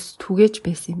хүмүүс түгээж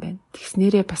байсан юм байна.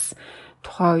 Тэгснээрээ бас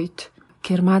тухайн үед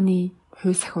Германы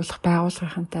хувь сахиулах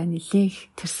байгууллагынхантай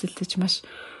нэлээд тэрсэлдэж маш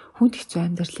хүнд хэцүү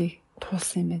амьдралыг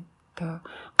туулсан юм байна. Одоо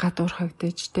гадуур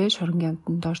хагдаж те шурангийн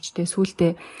амтанд орж те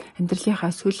сүүлдээ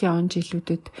амьдралынхаа сүүлийн он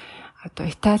жилүүдэд одоо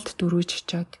Италид дөрвөж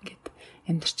очиод ингээд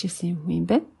амьдарч исэн хүн юм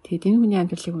байна. Тэгээд энэ хүний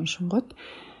амьдралыг уншингууд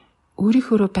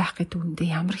өөрийнхөө байх гэдэг үндэ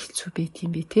ямар хэцүү байд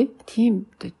юм бэ те? Тийм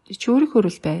чи өөрийнхөө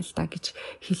л байл та гэж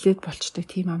хэлээд болчтой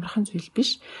тийм амархан зүйл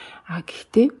биш.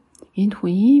 Гэхдээ энэ хүн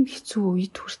ийм хэцүү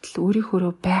үед хүртэл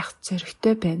өөрийнхөө байх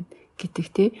зоригтой байна гэдэг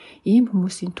те. Ийм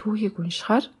хүмүүсийн түүхийг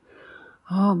уншихаар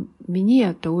миний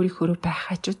одоо өөрийнхөө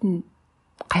байх хажууд нь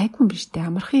гайгүй биш те,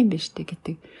 амархан юм биш те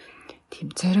гэдэг тийм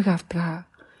зориг авдаг.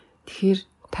 Тэгэхээр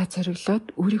та зориглоод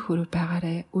өөрийнхөө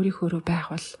байгаарай. Өөрийнхөө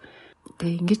байх бол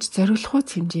тэгээ ингэж зориулах уу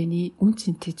хэмжээний үн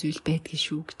цэнтэй зүйл байдгийг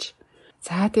шүү гэж.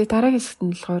 За тэгээ дараагийн хэсэгт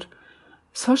нь болохоор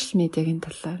сошиал медиагийн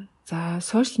талаар. За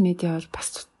сошиал медиа бол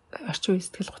бас орчин үеийн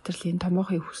сэтгэл готрлын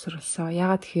томоохон өвсөр болсон.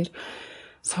 Яагаад тэгэхээр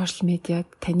сошиал медиаг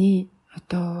таны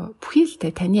одоо бүхий л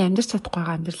таны амьдарч чадахгүй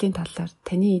байгаа амьдралын талаар,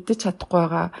 таны идэж чадахгүй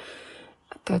байгаа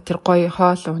одоо тэр гоё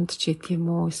хоол унд ч гэдэг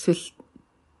юм уу, эсвэл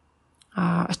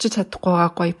очиж чадахгүй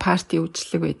байгаа гоё парти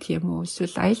үйлчлэг байдаг юм уу,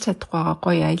 эсвэл аялж чадахгүй байгаа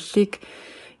гоё аяллыг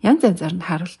янз янзаар нь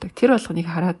харуулдаг. Тэр болгоныг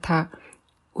хараад та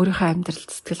өөрийнхөө амьдралд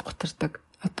сэтгэл готардаг.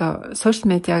 Одоо сошиал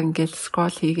медиаг ингээл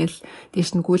скрол хийгээл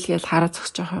дээш нь гүйлгээл хараад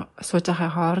сууж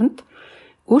байхын хооронд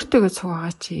өөртөөгөө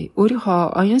цугаагаа чи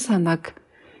өөрийнхөө оюун санааг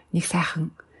нэг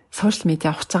сайхан сошиал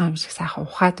медиа ухаж байгаа юм шиг сайхан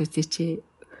ухаад үзье чи.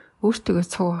 Өөртөөгөө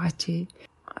цугаагаа чи.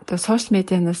 Одоо сошиал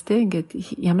медианаас те ингээд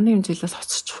ямар нэгэн зүйлээс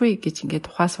хоцорчихгүй гэж ингээд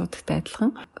ухаа суудагтай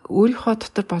адилхан өөрийнхөө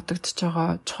дотор бодогдож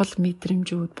байгаа чухал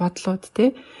мэдрэмжүүд, бодлууд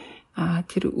те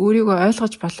тэр өөрийгөө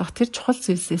ойлгож болох тэр чухал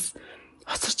зүйлсээс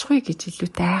хоцорчихгүй гэж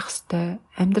илүүтэй айх хэвээр.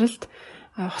 Амьдралд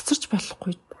хоцорч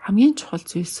болохгүй хамгийн чухал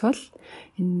зүйлс бол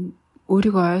энэ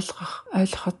өөрийгөө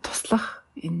ойлгоход туслах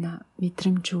энэ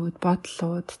мэдрэмжүүд,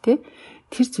 бодлууд тий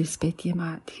тэр зүйлс байдаг юм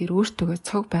аа. Тэгэхээр өөртөөгөө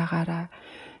цог байгаараа,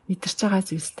 мэдэрч байгаа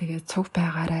зүйлстэйгээ цог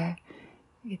байгаарай.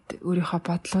 Ингээд өөрийнхөө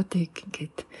бодлуудыг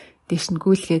ингээд дээш нь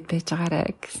гүйлгээд байж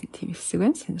байгаарай гэсэн тийм хэсэг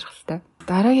байна, сонирхолтой.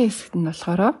 Дараагийн хэсэгт нь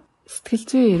болохоор сэтгэл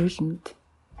зүйн эрүүл мэнд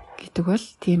гэдэг бол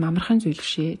тийм амархан зүйл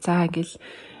биш ээ. За ингээл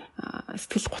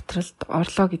сэтгэл готролд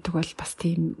орлоо гэдэг бол бас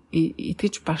тийм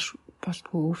идэж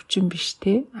болтгүй өвчин биш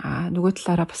те. Нөгөө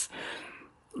талаараа бас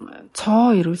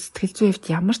цоо эрүүл сэтгэл зүйн хэвд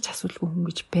ямар ч асуудалгүй хүн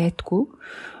гэж байдгүй.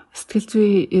 Сэтгэл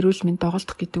зүйн эрүүл мэнд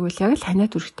доголдох гэдэг бол яг л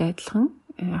ханиад үрхтэй адилхан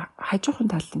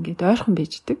хажуухан талд ингээд ойрхон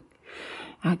байждаг.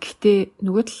 Гэхдээ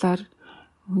нөгөө талаар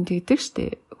хүн дэгдэг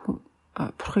штэ.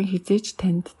 Бурхан хизээж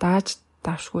танд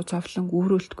давшгүй зовлон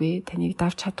үүрүүлдэггүй, таныг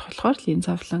давж чадах болохоор л энэ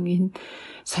зовлон, энэ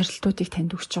сорилтуудыг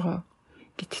танд өгч байгаа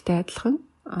гэдэгтэй адилхан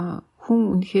хүн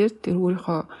үнэхээр тэр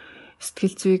өөрийнхөө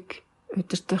сэтгэл зүйг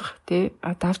удирдах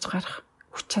давж гарах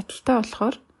хүч чадалтай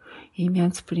болохоор ийм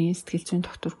янз бүрийн сэтгэл зүйн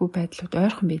тогтворгүй байдлууд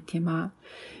ойрхон байд юм аа.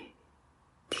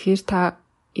 Тэгэхээр та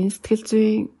энэ сэтгэл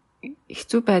зүйн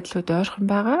хэцүү байдлууд ойрхон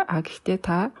байгаа. Гэхдээ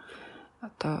та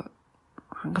одоо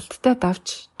хангалттай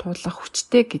давж туулах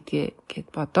хүчтэй гэдгээд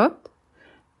бодоод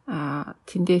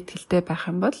тэндээ итгэлтэй байх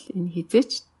юм бол энэ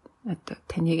хизээч одоо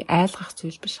таныг айлгах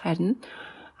зүйл биш, харин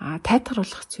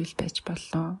тайтгаруулах зүйл байж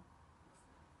боллоо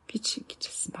гэж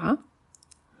хэлсэн байна.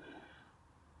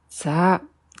 За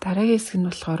дараагийн хэсэг нь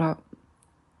болохоор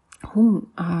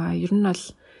хүн ер нь бол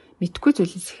мэдгүй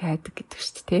зүйлээс их айдаг гэдэг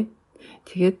шүү дээ.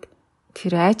 Тэгээд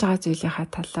тэр айж байгаа зүйлийнхаа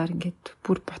талаар ингээд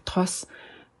бүр ботхоос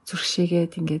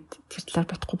зүрхшээгээд ингээд тэр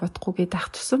талаар бодохгүй гэдэг ах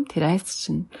тусам тэр айц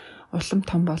чинь улам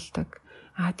том болдог.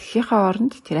 Тэхийнхээ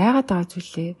оронд тэр айгаад байгаа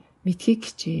зүйлээ мэдхийг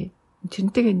хичээ.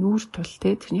 Тэрнтэйгээ нүүр тул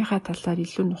те тэрнийхээ талаар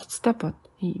илүү нухацтай бод.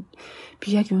 Би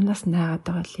яг юунаас найгаад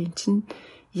байгаа л энэ чинь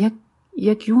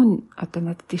яг юу н одоо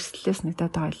надад эрсдлээс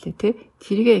надад байгаа лээ те.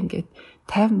 Тэргээ ингээд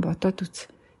тайван бодоод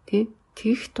үз. Тэ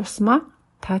тэгэх тусмаа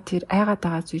та тэр айгаад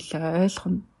байгаа зүйлээ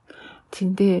ойлгоно.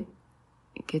 Тэндээ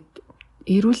ингээд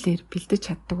эрүүлэр бэлдэж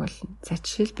чаддаг болно. За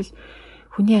жишээлбэл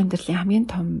хүний амьдралын хамгийн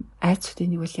том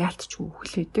айцуудын нэг бол яалтчгүй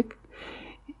үхэл байдаг.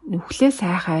 Үхлээс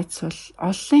айх айц бол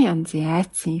олон янзын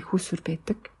айцын их усүр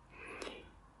байдаг.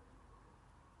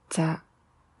 За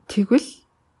тэгвэл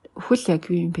үхэл яг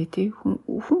юу юм бэ те?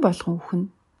 Хүн болгон үхэн.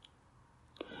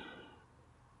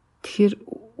 Тэгэхээр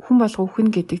хүн болгон үхэн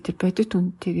гэдэг тэр бодит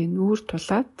үнэтэйгээ нүүр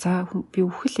тулаад за би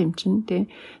үхэл юм чинь те.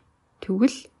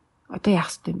 Тэгвэл одоо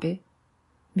яах ёстой юм бэ?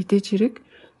 Мэдээж хэрэг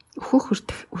өөхөх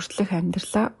хүртэлх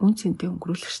амьдралаа үн цэнтэй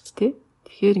өнгөрүүлэх шүү дээ.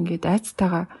 Тэгэхээр ингээд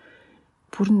айцтайгаа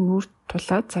бүр нүүр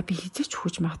тулаад за би хизээч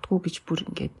хүч магтгүй гэж бүр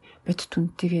ингээд бодит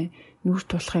үнэтэйгээ нүүр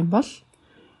тулах юм бол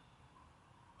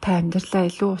та амьдралаа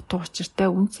илүү утга учиртай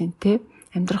үн цэнтэй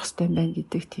амьдрах ёстой юм байна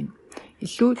гэдэг тийм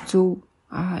илүү зөв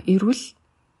эрүүл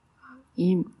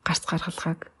ийм гарц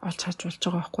гаргалгааг олж харж болж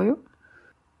байгаа байхгүй юу?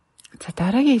 За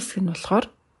дараагийн хэсэг нь болохоор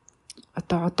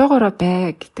одоогоороо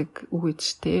бай гэдэг үг гэж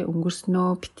тий өнгөрснөө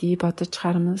бити бодож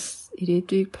харамс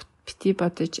ирээдүйг бити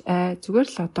бодож зүгээр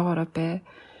л одоогоороо бай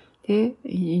тий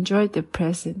enjoy the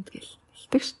present гэл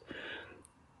хэлдэг шүү дээ.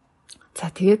 За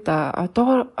тэгээд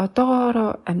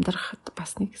одоогоор амьдрахад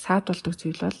бас нэг саадуулдаг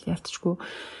зүйл бол ялцчгүй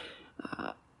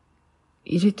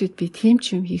ирээдүйд би тийм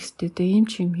ч юм хийх ёстой дээ, ийм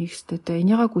ч юм хийх ёстой дээ,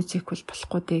 энийгээ гүйцэхгүй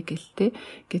болохгүй дээ гэлтэй.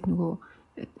 Гэт нөгөө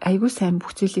айгүй сайн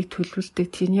бүх зүйлийг төлөвлөдөг,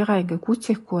 тэрнийгээ ингээ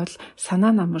гүйцэхгүй бол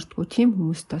санаа намардгүй тийм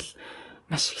хүмүүст бол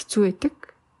маш хэцүү байдаг.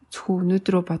 Зөвхөн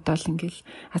өнөөдрөө бодоол ингээл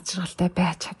аз жаргалтай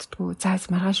байж чаддгүй. За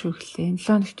маргааш үгэлээ,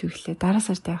 7 хоногт үгэлээ, дараа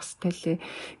сард явах ёстой лээ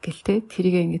гэлтэй.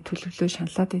 Тэрийг ингээ төлөвлөө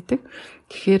шаналаад байдаг.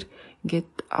 Тэгэхээр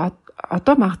ингээд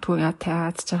одоо магадгүй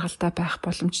аз жаргалтай байх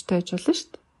боломжтой байж болно шүү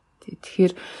дээ.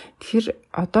 Тэгэхээр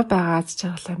одоо байгаа аз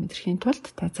жаргалаа мэдрэхийн тулд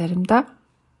та заримдаа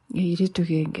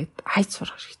ирээдүгээ ингээд хайж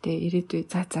сурах хэрэгтэй. Ирээдүй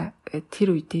за тэр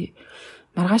үедээ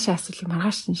маргаашаа асуулыг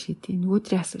маргааш нь шийдье.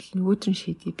 Нөгөөдрийн асуулыг нөгөөдөр нь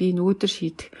шийдье. Би нөгөөдөр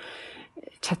шийдэх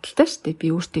чадaltaй шүү дээ. Би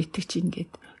өөртөө итгэж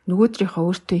ингээд нөгөөдрийнхөө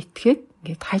өөртөө итгээд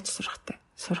ингээд хайж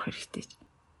сурах хэрэгтэй.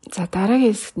 За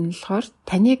дараагийн хэсэгт нь болохоор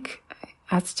таныг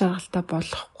аз жаргалтай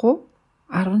болгохгүй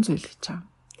 10 зүйл гэж байгаа.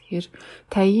 Тэгэхээр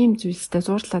та ийм зүйлстэй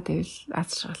зуурлаад байвал аз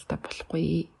жаргалтай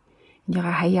болохгүй.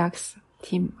 Энийгээ хаяа гэсэн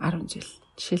тийм 10 зүйл.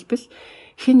 Жишээлбэл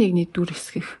хэн нэгний дүр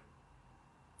эсгэх.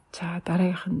 За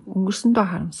дараагийнх нь өнгөрсөндөө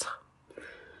харамсах.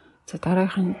 За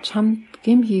дараагийнх нь чамд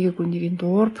гэм хийгээгүй нэгийн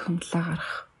дуур бухимдлаа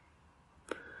гаргах.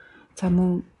 За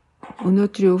мөн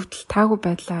өнөөдрийн өвдөл таагүй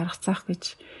байдлаа аргацаах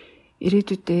гэж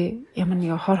ирээдүйдээ ямар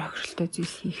нэгэн хор хохиролтой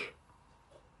зүйл хийх.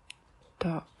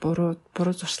 Одоо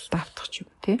буруу зуршилтаа автах ч юм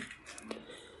тий.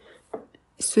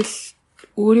 Эсвэл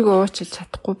өөрийгөө уучлах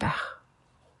чадахгүй байх.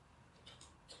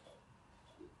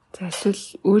 За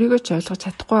эсвэл өөрийгөө ч ойлгож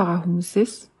чадахгүй байгаа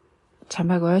хүмүүсээс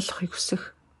чамайг ойлгохыг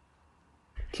хүсэх.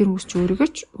 Тэр хүмүүс ч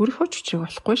өөрийнхөө ч хүчрэг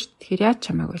болохгүй шүү. Тэгэхээр яаж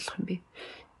чамайг ойлгох юм бэ?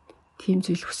 Тийм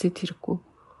зүйл хүсэж хэрэггүй.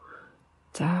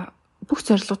 За бүх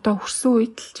зорилгодоо хүрсэн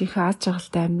үед л жинхэнэ аз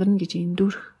жаргалтай амьдрна гэж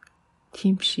эндүрх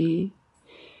тийм бишээ.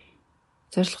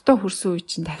 Зорилгодоо хүрсэн үед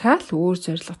чинь дахиад өөр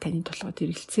зорилго таны толгойд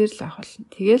эргэлцээр л байх болно.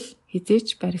 Тэгэл хизээч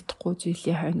баригдахгүй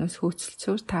зүйлийн хойноос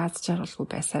хөөцөлцөөр та аз жаргалгүй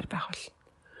байсаар байх болно.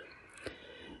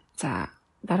 За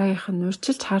дараагийнх нь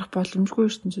урьдчилж харах боломжгүй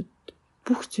ертөнцид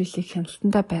бүх зүйлийг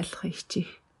хяналтандаа байлгахыг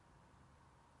хичээх.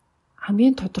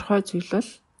 Хамгийн тодорхой зүйл бол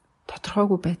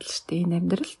тодорхойгүй байдал шүү дээ энэ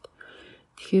амьдралд.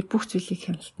 Тэгэхээр бүх зүйлийг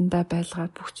хяналтандаа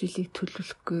байлгаад бүх зүйлийг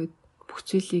төлөвлөх гээд бүх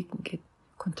зүйлийг ингээд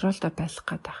контролдоо байлгах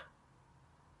гээд байна.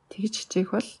 Тэгж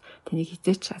хичээх бол таныг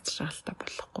хизээч аз жаргалтай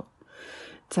болохгүй.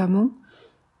 За мөн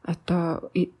одоо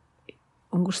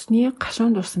өнгөрсний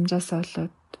гашуун дурсамжаас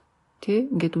болоод тий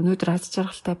ингээд өнөөдөр аз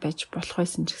жаргалтай байж болох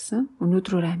байсан ч гэсэн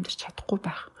өнөөдрөөр амьдарч чадахгүй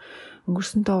байх.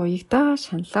 Өнгөрсөндөө уягдаа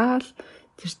шаналал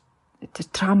тэр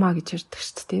трама гэж ярьдаг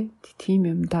шүү дээ. Тийм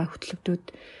юмдаа хөтлөгдөөд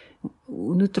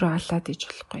өнөөдрөө алаад иж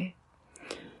болохгүй.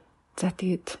 За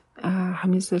тэгээд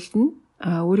хамгийн сүүлд нь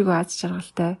өөрийгөө аз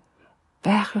жаргалтай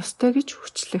байх ёстой гэж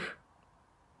хүчлэх.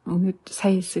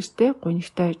 Сая хэлсэжтэй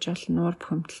гонигтай иж болно, уур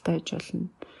бухимдалтай иж болно.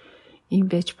 Ийм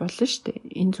байж болно шүү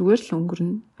дээ. Энэ зүгээр л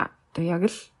өнгөрнө. Одоо яг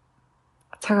л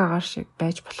цаг агаар шиг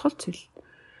байж болох зүйл.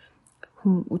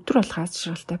 Хүн өдөр болгоо аз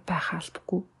жаргалтай байх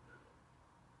албагүй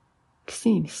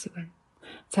гэсэн юм хэсэг байна.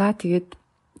 За тэгээд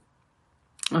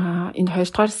энэ 2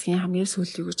 дугаар хэсгийн хамгийн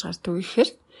сүүлийг гэж гардаг гэхээр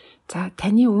за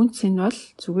таны үнц нь бол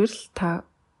зүгээр л та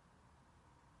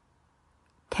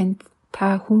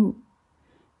хүн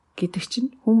гэдэг чинь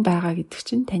хүн байгаа гэдэг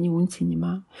чинь таны үнц юм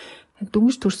аа.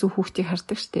 Дөнгөж төрсөн хүүхдийг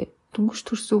хардаг штеп. Дөнгөж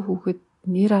төрсөн хүүхэд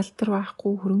нэр алдар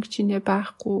байхгүй, хөрөнгө чинээ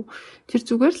байхгүй. Тэр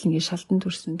зүгээр л ингэ шалдан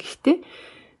төрсөн. Гэхдээ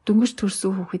дөнгөж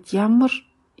төрсөн хүүхэд ямар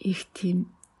их тийм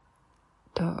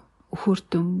одоо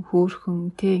хөөртөн,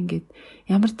 хөөрхөн тэ ингээд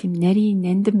ямар тийм нарийн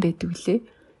нандин байдаг лээ.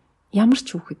 Ямар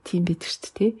ч хүүхэд тийм байдаг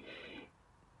шүү дээ.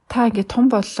 Та ингээд том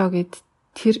боллоо гэд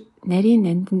тэр нарийн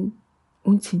нандин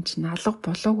үнцэн чинь алга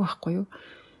болоогүй байхгүй юу?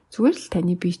 Зүгээр л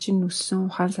таны бие чинь өссөн,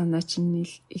 ухаан санаа чинь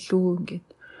илүү ингээд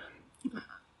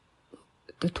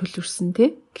одоо төлөвлөсөн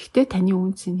тэ. Гэхдээ таны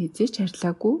үнцийг хизээч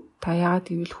харьлаагүй. Та яагаад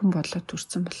гэвэл хүн болоод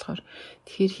төрсэн болохоор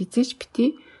тэгэхээр хизээч бити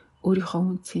өөрийнхөө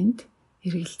үнцэнд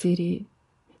эргэлзээрээ.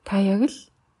 Та яг л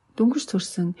дөнгөж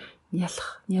төрсэн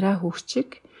ялах, няраа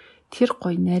хөвчиг тэр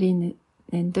гой нарийн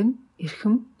нандин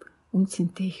эрхэм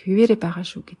үнцэнтэй их хിവэрэ байгаа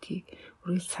шүү гэдгийг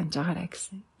үргэлж санаж байгаарай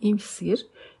гэсэн. Ийм хэсгээр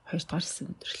 2 дугаар хэсэг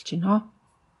өндөрлөж байна.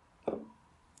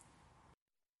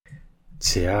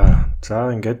 За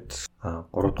ингээд 3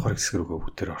 дугаар хэсэг рүү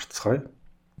бүгдээр орцгоё.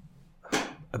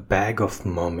 A bag of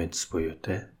moments буюу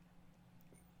те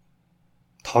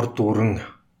тор дүүрэн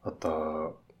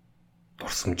одоо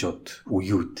дурсамжууд,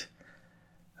 үеуд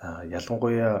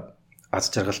ялангуяа аз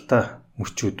жаргалтай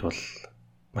мөчүүд бол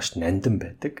маш нандин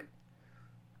байдаг.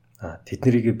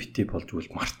 Тэднэрийг бити болж үл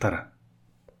мартаараа.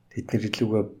 Тэдний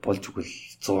илүүгээ болж үл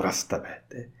зураастай бай.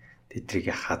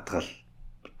 Тэднийг хадгал,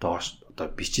 доош одоо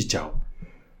бичиж ав.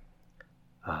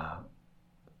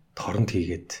 Торонд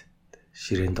хийгээд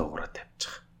ширээн доогуура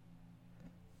тавьчих.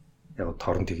 Яг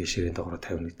торонд хийгээ ширээн доогуура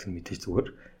тавина гэдэг нь мэдээж зүгээр.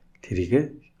 Тэрийгэ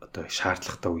одоо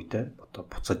шаардлагатай үедээ одоо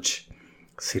буцаж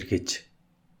сэргээж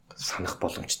санах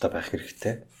боломжтой байх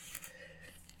хэрэгтэй.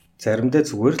 Заримдаа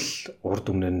зүгээр л урд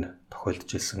өмнө нь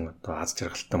тохиолдож исэн одоо аз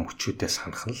жаргалтай мөчүүдээ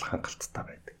санах нь л хангалттай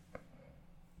байдаг.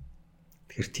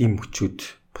 Тэгэхээр тийм мөчүүд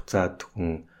буцаад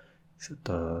хүн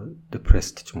одоо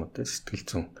depressed ч юм уу сэтгэл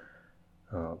зүйн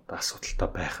асуудалтай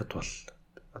байхад бол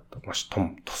одоо маш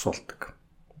том тус болдог.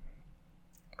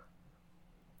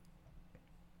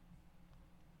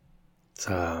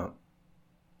 За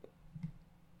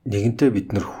нэгэнтээ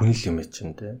бид нар хүн л юм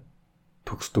чинь те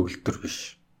төгс төгөлтөр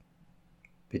биш.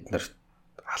 Бид нар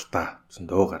алдаа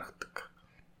зөндөө гаргадаг.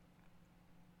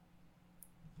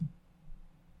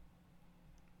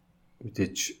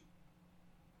 Мэдээж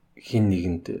хин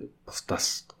нэгэнд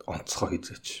бусдаас онцгой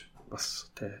хийжээч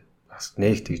бас те бас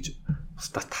нэг тэгж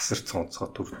бусдаас тасарч онцгой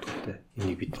төрдөг те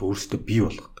энийг бид нар өөрсдөө бий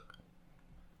болгодог.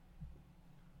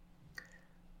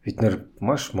 Бид нар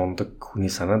маш мундаг хүний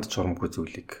санаанд чоромгүй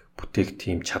зүйлийг бүтээх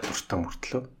тийм чадвартай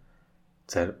мөртлөө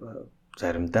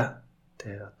заримдаа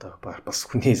те одоо бас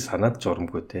хүний санаанд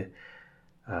журамгүй те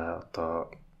одоо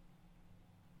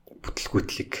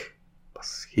бүтлгүүтлийг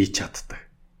бас хийж чаддаг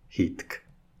хийдэг.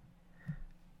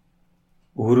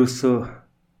 Өөрөөсөө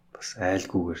бас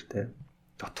айлгүйгээр те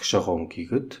дотгошоогоо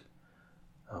өнгийгöd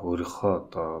өөрийнхөө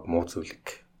одоо муу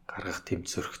зүйлийг гаргах тийм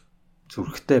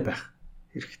зүрхтэй байх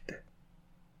хэрэгтэй.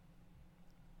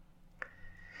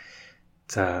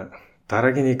 За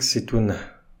дараагийн нэг сэдв нь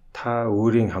та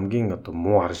өөрийн хамгийн одоо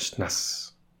муу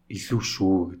араншнаас илүү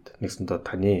шүү гэд. Нэгсэндээ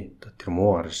таны тэр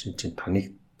муу араншин чинь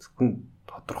таныг зөвхөн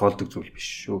тодорхойлдог зүйл биш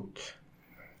шүү.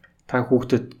 Та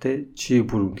хүүхдүүдтэй чи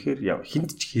бүр үнэхээр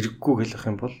хинд ч хэрэггүй гэх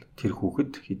юм бол тэр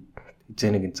хүүхэд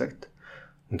хизээ нэгэн цагт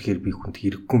үнэхээр би хүнд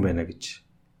хэрэггүй байна гэж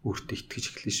өөртөө итгэж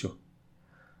эхэлнэ шүү.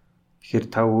 Тэгэхээр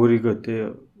та өөрийгөө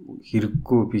тэ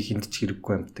хэрэггүй би хинд ч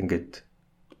хэрэггүй амт ингээд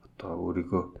одоо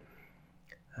өөрийгөө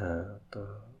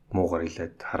одоо муугар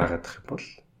илээд хараагаад их бол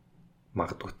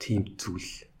магадгүй тийм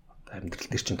зүйл амьдрал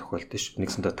дээр чинь тохиолдсон шүү.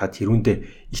 Нэгсэндээ та тэрүүндээ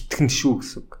итгэн шүү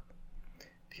гэсэн үг.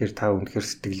 Тэгэхээр та үнэхээр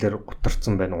сэтгэлээр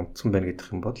гутарсан байна, унтсан байна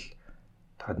гэдэг юм бол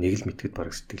та нэг л мэтгэд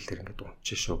бараг сэтгэлээр ингээд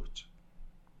унтчих шүү гэж.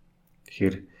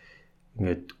 Тэгэхээр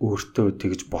ингээд өөртөө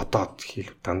тэгж бодоод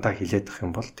дандаа хилээд ах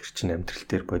юм бол тэр чинь амьдрал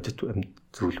дээр бодит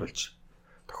зүйл болж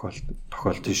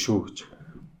тохиолдсон шүү гэж.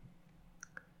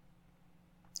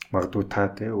 Магадгүй та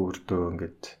тэ өөртөө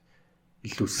ингээд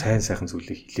илүү сайн сайхан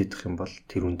зүйлийг хилээдэх юм бол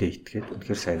тэр үндэ итгээд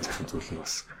үнэхээр сайн сайхан зүйл нь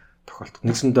бас тохиолдох.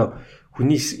 Нэгсэндээ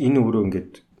хүний энэ өөрөө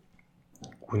ингээд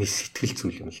хүний сэтгэл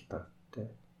зүйл юм л та. Тэ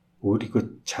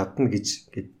өөрийгөө чадна гэж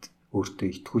өөртөө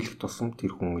итгүүлэх тусам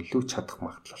тэр хүн илүү чадах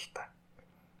магадлалтай.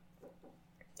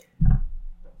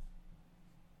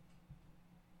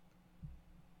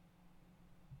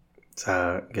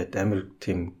 За ингээд амир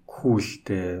тийм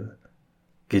култэй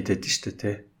гэдэг штэ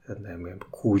тэ. Амир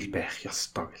кул байх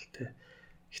ёстой гэл тэ.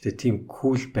 Гэхдээ тийм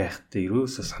кул байхтай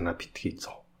ерөөсөө санаа битгий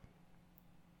зов.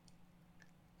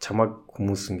 Чамаг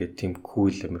хүмүүс ингээд тийм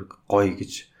кул амир гоё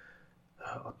гэж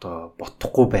одоо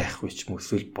бодохгүй байх вэ ч юм уу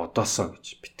эсвэл бодосоо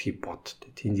гэж битгий бод.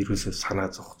 Тэнд ерөөсөө санаа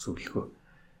зовх зүйлхөө.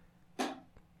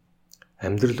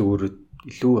 Амьдрал өөрөө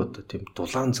илүү одоо тийм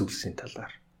дулаан зүйлсийн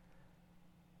талаар.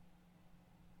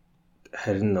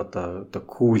 Харин одоо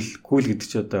кул гэдэг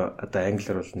чинь одоо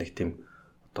англиар бол нэг тийм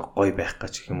одоо гоё байх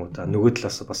гэж гэх юм уу. Нөгөө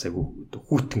талаас бас айгу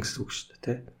хүүтэн гэсэн үг шүү дээ,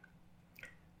 тэ.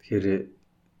 Тэгэхээр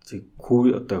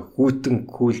хүүтэн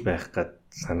кул байх гад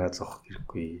санаа зовх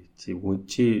хэрэггүй. Чи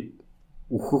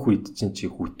өөхөх үед чинь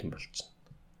чи хүүтэн болчихно.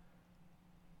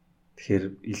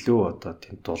 Тэгэхээр илүү одоо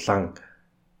тийм дулаан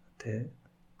тэ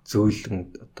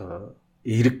зөөлөн одоо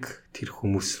эрг тэр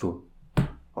хүмүүс рүү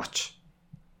оч.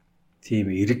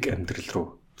 Тийм эрг амьдрал руу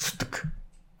зүтг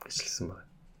гэж хэлсэн байна.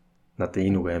 Надад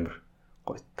энэ үг амар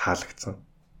гоё таалагдсан.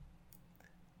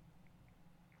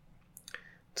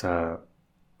 За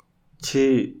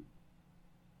чи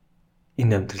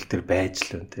энэ амьдрал дээр байж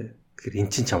л байна те. Тэгэхээр эн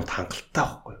чинь чамд хангалттай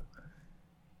байхгүй юу?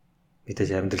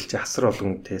 Мэдээж амьдрал чи асар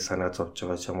олон те санаа зовж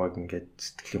байгаа чамайг ингээд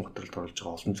сэтгэлийн готролд оруулж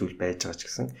байгаа олон зүйл байж байгаа ч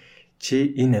гэсэн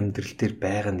чи энэ амьдрал дээр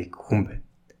байгаа нэг хүн байна.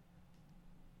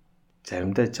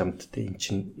 Заримдаа чамд те эн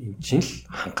чинь л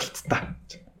хангалттай.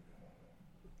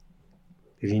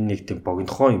 Энэ нэг тийм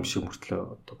богинохоо юм шиг мөртлөө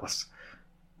одоо бас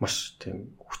маш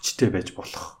тийм хүчтэй байж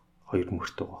болох хоёр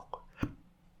мөртөө байгаа байхгүй.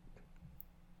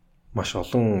 Маш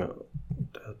олон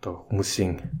одоо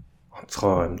хүмүүсийн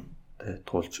онцгой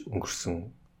туулж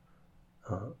өнгөрсөн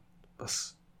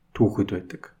бас түүхэд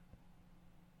байдаг.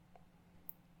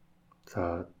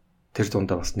 За тэр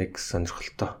дундаа бас нэг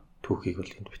сонирхолтой түүхийг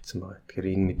бол энд бичсэн байна.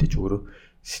 Тэгэхээр энэ мэдээж өөрөө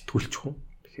сэтгүүлч хүн.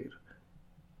 Тэгэхээр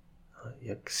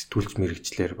яг сэтгүүлч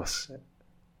мэрэгчлэр бас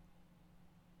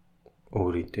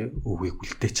өөрийнхөө өвгийг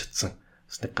үлдээж чадсан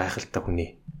бас нэг гайхалтай хүний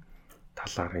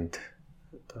талаар энд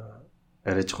одоо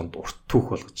арай жоохон урт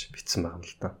түүх болгож бичсэн байна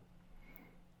л да.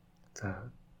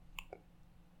 За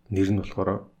нэр нь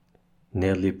болохоор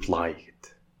Nellie Bly гэдэг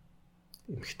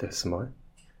эмэгтэй байсан байна.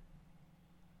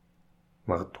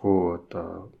 Магадгүй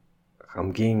одоо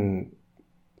хамгийн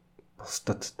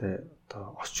бусдадтай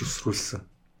одоо орч өсрүүлсэн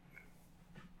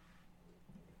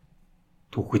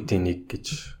түүхүүдийн нэг гэж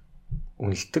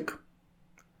үнэлдэг.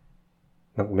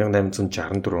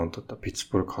 1864 онд одоо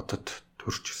Питтсбург хотод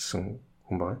төрж өссөн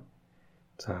хүн байна.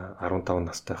 За 15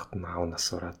 настай хат нь аав нас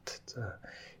ураад за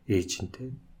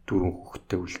ээжинтэй 4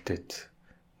 хүүхэдтэй үлдээд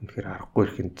үнэхээр аргагүй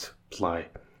ихэнд Bly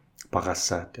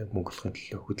багасаа тэг мөнгө олохын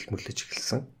төлөө хөдөлмөрлөж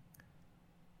эхэлсэн.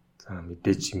 За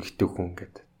мэдээж эмэгтэй хүн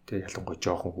гэдэг тэг ялангуяа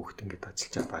жоохон хүүхэд ингээд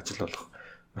ажиллаж байгаа ажил болох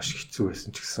маш хэцүү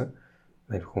байсан ч гэсэн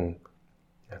мань хүн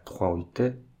тухайн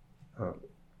үедээ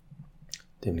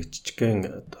тэг нэг жижигхэн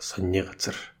одоо сонины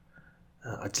газар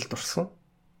ажилд орсон.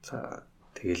 За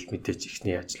тэгэл мэдээж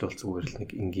ихний ажил бол зүгээр л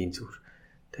нэг энгийн зүгээр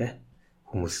тэ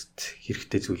хүмүүст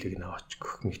хэрэгтэй зүйлийг нь аваач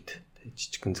гэх мэт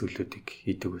жижигхэн зүйлүүдийг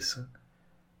хийдэг байсан.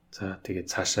 За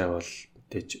тэгээд цаашаа бол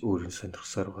мэдээж өөрийн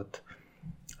сонирхсоор гоод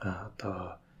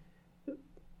одоо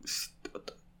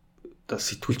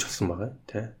сэтгүүлч болсон байгаа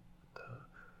тий. Одоо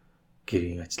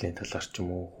гэрийн ажлын талаар ч юм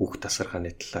уу, хүүхд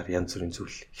тасаргааны талаар янз бүрийн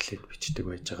зүйл эхлээд бичдэг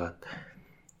байж байгаа.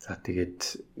 За тэгээд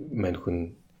мань хүн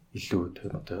илүү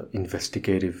тийм одоо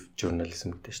investigative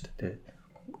journalism гэдэг шүү дээ.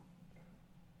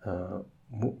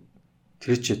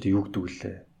 Тэр ч одоо юу гэдэг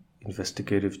вэ?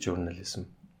 Investigative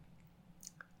journalism.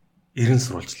 Эрен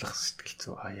сурвалжлах сэтгэл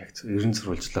зүй. Яг эрен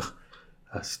сурвалжлах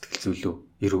сэтгэл зүй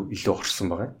илүү орсон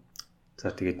байгаа.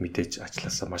 За тэгээд мэдээж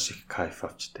ажилласаа маш их кайф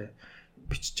авч тэ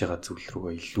бичиж байгаа зүйл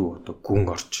рүүгээ илүү одоо гүн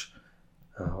орж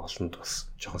олонд бас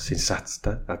жоохон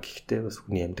сенсацтай. Гэхдээ бас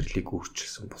хүний амьдралыг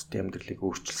өөрчилсөн, бусдын амьдралыг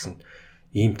өөрчилсөн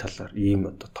ийм талаар ийм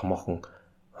одоо томоохон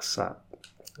бас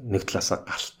нэг талаасаа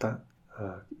галтаа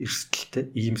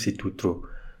эрсдэлтэй ийм сэдвүүд рүү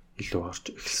илүү орж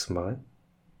эхэлсэн байна.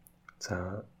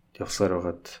 За явсаар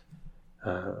байгаад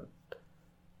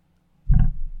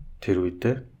тэр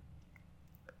үедээ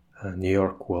New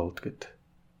York World гэдэг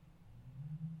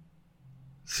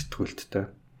сэтгүүлттэй.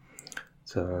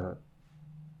 За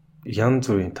янз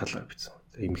бүрийн талаар бичсэн.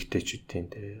 Эмэгтэйчүүдийн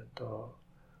тэ одоо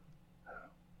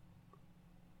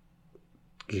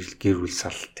гэр бүл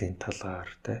салтын талаар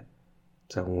тэ.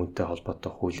 За үүнтэй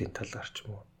холбоотой хуулийн талаар ч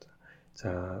юм уу.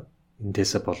 За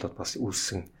эндээсээ болоод бас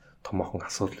үүссэн томоохон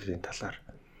асуудлын талаар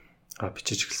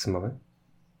бичиж эхэлсэн байна.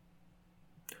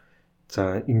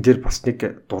 За энэ дээр бас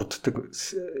нэг дурддаг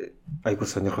айгуу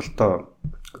сонирхолтой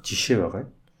жишээ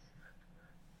байгаа.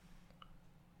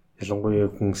 Ялангуяа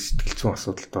хүн сэтгэл зүйн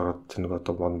асуудалд ороод нэг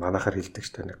одоо манайхаар хэлдэг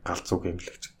ч нэг галзуу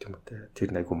гэмлэгч гэдэг юм уу те.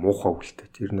 Тэр айгуу муухай үгтэй.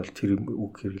 Тэр нь бол тэр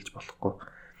үг хэрэглэж болохгүй.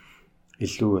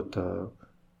 Илүү одоо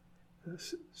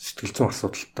сэтгэл зүйн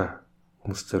асуудалтай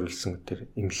хүмүүс зориулсан тэр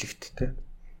эмнэлэгт те.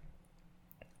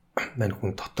 Мань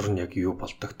хүн дотор нь яг юу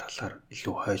болдог талаар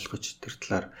илүү ойлгож тэр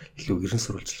талаар илүү эрен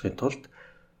сурвалжлахын тулд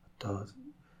одоо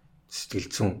сэтгэл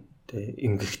зүйн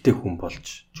эмгэгтэй хүн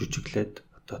болж жүжиглээд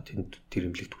одоо тэр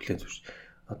эмнэлэгт хүлээн зөвш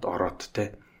одоо ороод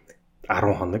те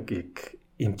 10 хоног яг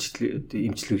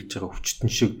эмчлүүлж байгаа өвчтөн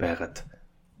шиг байгаад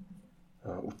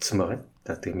үтсэн байгаа.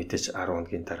 За тэгээ мэдээж 10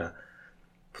 хоногийн дараа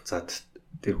буцаад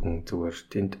тэр хүн зүгээр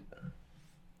тэнд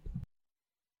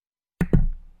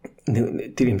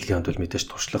тэр эмнэлгийн хонд бол мэдээж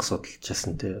туршлага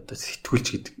судалжсэн те одоо сэтгүүлч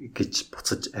гэж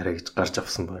буцаж арай гэж гарч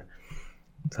авсан байна.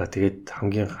 За тэгээд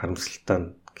хамгийн харамсалтай нь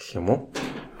гэх юм уу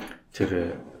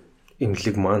тэр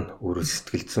эмнэлэг маань өөрөө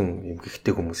сэтгэл зүйн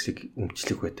эмгэгтэй хүмүүсийг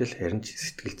өмчлөх байтал харин ч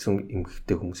сэтгэл зүйн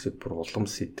эмгэгтэй хүмүүсийг бүр улам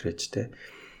сэтрэж те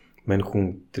мань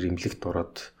хүн тэр эмнэлэгт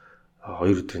ороод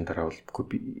 2 өдрийн дараа бол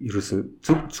ерөөсө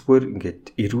зүгээр ингээд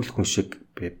эрүүл хүн шиг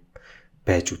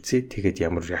байж үзье. Тэгээд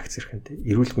ямар реакц ирэх юм те.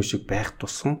 Эрүүл хүн шиг байх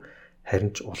тусам харин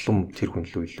ч улам тэр хүн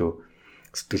лөө илүү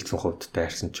сэтгэл зүйн хувьд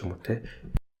дайрсан ч юм уу те.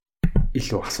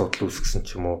 Илүү асуудал үүсгэсэн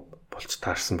ч юм уу болж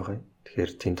таарсан байгаа юм.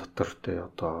 Тэгэхээр тийм дотор те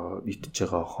одоо идж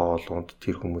байгаа хоол унд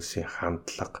тэр хүмүүсийн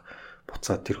хандлага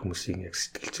буцаад тэр хүмүүсийн яг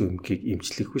сэтгэл зүйн эмгийг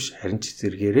эмчлэх биш харин ч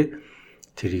зэрэгээрээ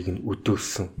тэрийг нь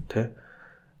өдөөсөн те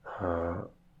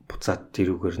буцаад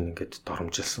тэрүүгээр нь ингээд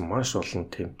доромжилсан маш олон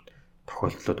тийм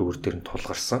тохиолдлууд өөр дээр нь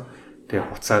тулгарсан.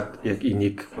 Тэгээ буцаад яг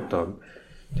энийг одоо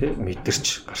тий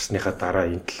мэдэрч гарсныхаа дараа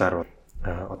энэ талаар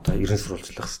одоо эрен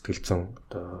сурвалжлах сэтгэл зүйн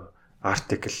одоо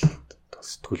артикл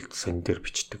сэтгүүл сон дээр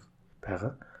бичдэг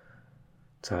байгаа.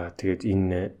 За тэгээд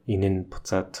энэ нь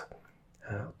буцаад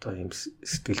одоо ийм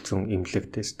сэтгэл зүйн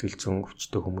эмнэлэгтэй сэтгэл зүйн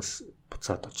өвчтөе хүмүүс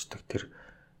буцаад очдог тэр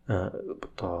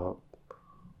одоо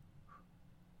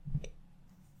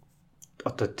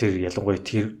тэр ялангуяа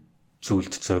тэр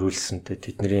зүйлд зориулсан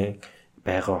тэдний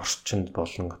байгаа орчинд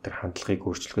болон тэр хандлагыг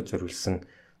өөрчлөхөд зориулсан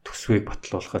төсвийг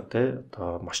батлуулахад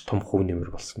одоо маш том хөв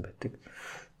нэмэр болсон байдаг.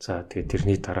 За тэгээд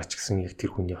тэрний дараа ч гэсэн яг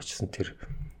тэр хүний очсон тэр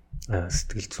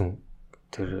сэтгэл зүйн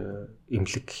тэр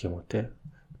эмнэлэг гэх юм уу тэр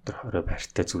орой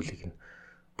байртай зүйлийг нь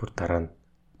бүр дараа нь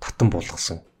татан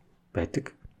болгосон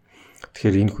байдаг.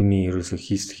 Тэгэхээр энэ хүний ерөөсөө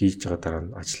хийж байгаа дараа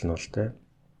нь ажил нь бол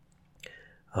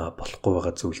болохгүй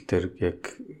байгаа зүйл дээр яг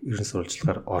ерөн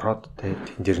сурвалжлагаар ороод тэн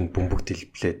дээр нь бөмбөг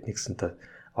дэлбэлээд нэгсэнтэй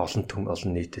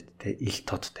олон нийтэд ил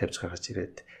тод тавьж гаргаж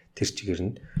ирээд тэр чигээр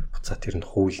нь буцаа тэр нь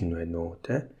хууль нь байна уу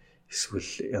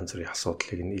эсвэл янз бүрийн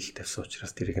асуудлыг нь ил тавьсан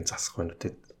учраас тэрийг нь засах байна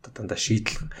уу дандаа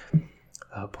шийдэл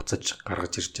буцаж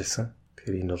гаргаж ирж байсан.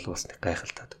 Тэгэхээр энэ бол бас нэг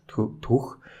гайхалтай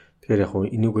түүх. Тэгэхээр яг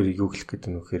энүүгээр юу хэлэх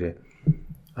гэдэг нь вэхээр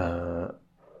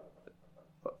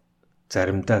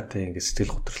заримдаа ингээд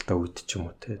сэтгэл готролтой үед ч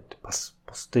юм уу бас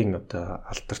бусдын одоо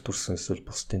алдарт хүрсэн эсвэл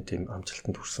бусдын тийм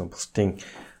амжилтанд хүрсэн бусдын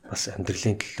бас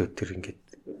амьдралын төлөө тэр ингээд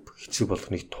хэцүү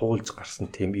болгоныг туулж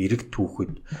гарсан тийм эрэг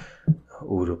түүхэд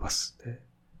өөрөө бас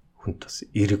хүнд бас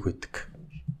эрэг байдаг.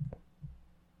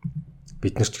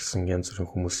 Бид нар ч гэсэн янз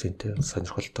бүрийн хүмүүсийн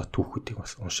сонирхолтой түүхүүдийг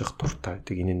бас унших дуртай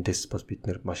байдаг. Энэндээс бас бид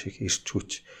нар маш их эрч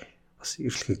хүч бас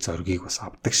эрхлэх зоргийг бас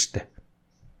авдаг штэ.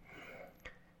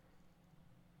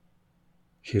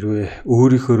 Хэрвээ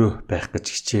өөрийнхөө байх гэж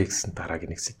хичээ гэсэн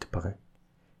дараагийн нэг сэдв байгаа.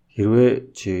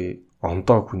 Хэрвээ чи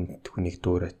ондоо хүнийг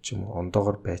дуурайч ч юм уу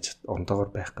ондоогоор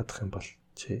байх гэдэг юм бол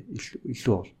чи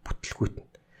илүү бүтлгүүтэн.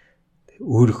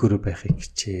 Өөрийнхөө байхыг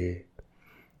хичээ.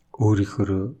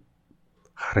 Өөрийнхөө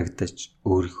харагдаж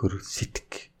өөрийнхөө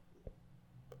сэтг.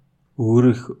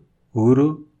 Өөрөө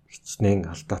хичнээн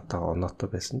алдаатай оноотой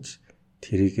байсан ч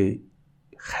тэрийг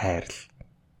хайрл.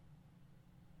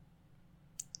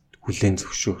 Хүлээн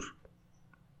зөвшөөр.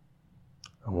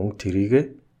 Мөн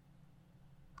тэрийг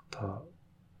одоо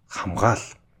хамгаал.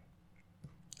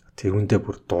 Тэрүүндээ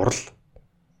бүр дурал.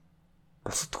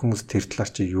 Бусад хүмүүс тэр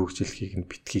талаар чи юу гэж хэлхийг нь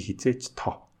битгий хизээж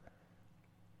тоо.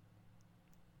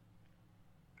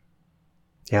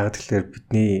 Яг тэгэхээр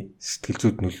бидний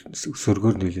сэтгэл зүйд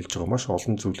сөргөөр нөлөөлж байгаа маш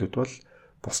олон зүйлүүд бол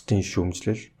бусдын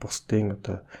шүүмжлэл, бусдын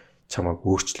одоо чамайг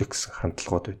өөрчлөх гэсэн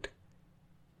хандлагууд байдаг.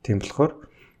 Тийм болохоор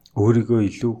өөрийгөө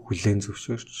илүү хүлээн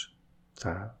зөвшөөрч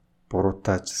за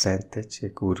буруудаач сайнтайч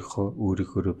яг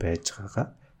өөрийнхөө байж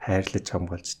байгаагаа хайрлаж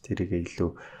хамгаалж тэрийг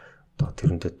илүү одоо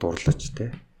тэрүүндээ дурлаж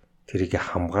тэрийг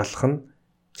хамгаалах нь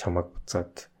чамайг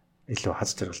буцаад илүү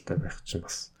хаз жаргалтай байх чинь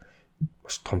бас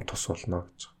маш том тус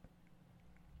болно гэж.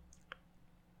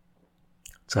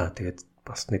 За тэгээд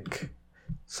бас нэг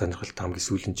сонирхолтой хамгийн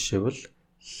сүүлийн жишээ бол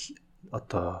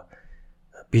одоо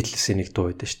Beatles-ийн нэг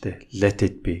дуу байдаг шүү дээ. Let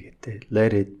it be гэдэг.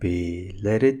 Let it be,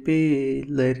 let it be,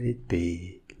 let it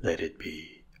be, let it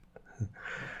be.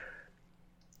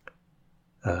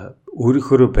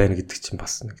 Өөрийнхөө байна гэдэг чинь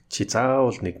бас нэг чи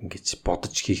заавал нэг ингэж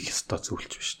бодож хийх ёстой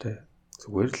зүйлч биш дээ.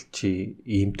 Зүгээр л чи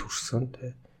ийм төрсөн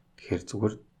тэгэхээр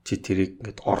зүгээр чи тэрийг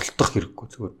ингэж оролдох хэрэггүй.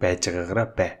 Зүгээр байж байгаагаараа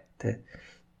бай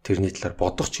тэрний талаар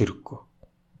бодох ч хэрэггүй.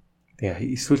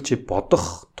 Тэгээ эсвэл чи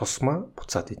бодох тусмаа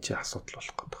буцаад энэ чи асуудал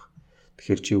болох гэдэг.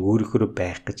 Тэгэхээр чи өөрийнхөө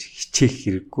байх гэж хичээх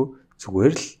хэрэггүй.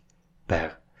 Зүгээр л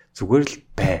байг. Зүгээр л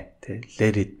бай.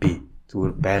 Let it be.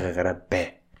 Зүгээр байгаагаараа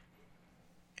бай.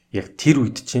 Яг тэр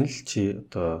үед чинь л чи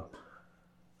одоо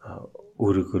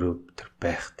өөрийнхөө тэр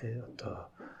байх одоо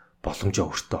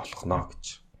боломжоо өөртөө олгоно гэж.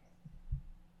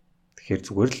 Тэгэхээр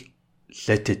зүгээр л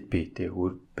let it be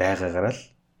өөр байгаагаараа л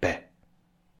бай.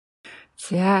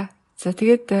 За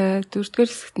тэгээд дөрөвдүгээр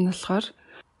хэсэгт нь болохоор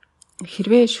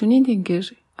хэрвээ шөнийн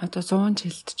тэнгэр одоо 100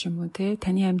 жилд ч юм уу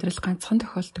таны амьдрал ганцхан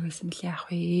тохиолдог байсан бол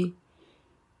яах вэ?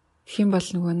 Тэгэх юм бол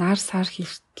нөгөө нар сар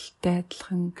хилтэлтэй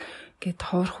адилхан гээд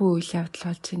ховорхон үйл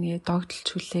явдал болж нэгэ догдолч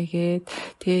хүлээгээд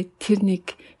тэгээд тэр нэг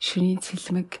шөнийн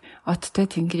цэлмэг одтой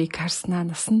тэнгэрийг харснаа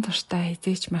насан туршдаа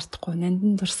хизээч мартахгүй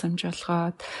нандан дурсамж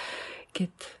болгоод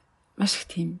гээд маш их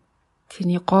тийм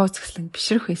тэрний гоо зөкслөн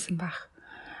бишрэх байсан баг.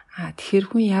 Тэгэхээр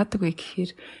хүн яадаг вэ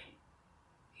гэхээр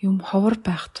юм ховор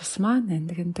байх тусмаа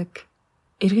нандиндаг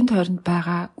эргэн тойронд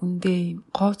байгаа үндэ юм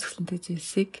гоо зөкслөнтэй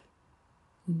зүйлсийг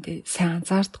үндэ сайн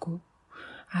анзаардаггүй.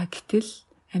 Гэтэл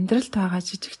амьдралд байгаа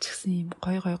жижиг ч гэсэн юм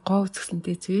гой гоо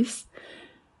зөкслөнтэй зүйлс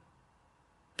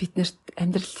биднэрт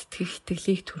амьдралд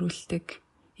итгэлийг төрүүлдэг.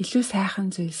 Илүү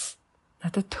сайхан зүйлс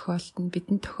надад тохиолдно,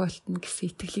 бидэнд тохиолдно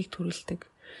гэсэн итгэлийг төрүүлдэг.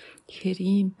 Тэгэхээр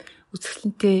ийм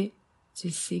үзэсгэлэнтэй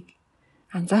зүйлсийг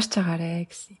анзаарч байгаарэ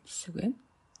гэсэн хэсэг байна.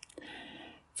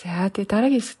 За тэгээ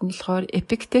дараагийн хэсэгт нь болохоор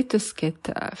Epictetus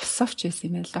гэдэг философч байсан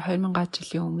юм байна л да. 2000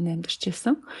 жилийн өмнө амьдарч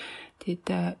байсан. Тэгэд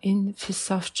энэ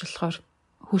философч болохоор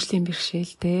хөгжлийн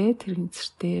бэрхшээлтэй,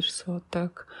 тэрэгцэртээр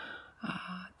суудаг.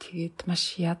 Тэгээд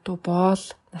маш ядуу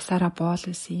насаараа боол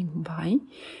байсан юм хүн байгаа юм.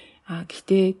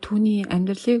 Гэхдээ түүний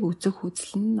амьдралыг үзэх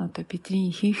үзэл нь одоо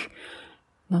бидний ихэнх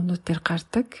номнууд дээр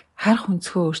гардаг харах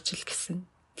өнцгөө өөрчил гэсэн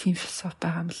тийм философи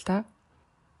байгаа юм л да.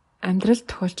 Амьдралд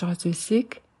тохиолж байгаа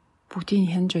зүйлсийг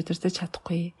бүгдийг хянаж удирдах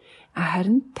чадахгүй.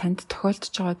 Харин танд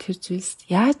тохиолдож байгаа тэр зүйлс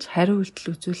яаж хариу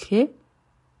үйлдэл үзүүлэхээ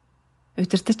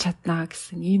удирдах чаднаа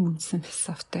гэсэн ийм үндсэн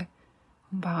философитой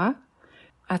хүн байгаа.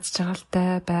 Аз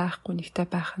жаргалтай байх, гүнигтэй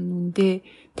байх нь үндэ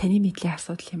таны мэдлийн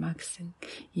асуудал юм а гэсэн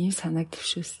ийм санааг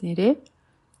дэвшүүлснээрээ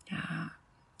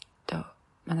одоо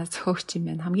манай зохиогч юм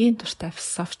байна. Хамгийн дуртай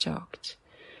философч аа гэж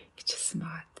хэлсэн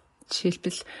байгаа.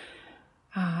 Жишээлбэл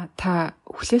та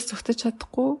үхлээс зүгтэж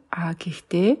чадахгүй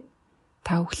гэхдээ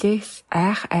та үхлээс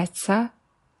айцаа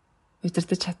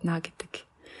удирдах чаднаа гэдэг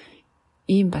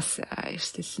ийм бас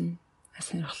эрсдэл нь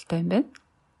сонирхолтой юм байна.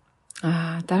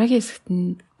 Дараагийн хэсэгт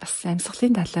нь бас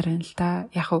амьсгалын талаар байна л да.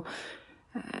 Яг уу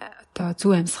одоо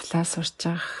зөв амьсгалаа сурч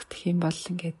явах гэх юм бол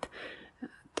ингээд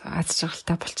аз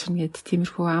жаргалтай болчихно гэд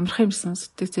тиймэрхүү амархан юм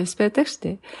сонсдог зүйлс байдаг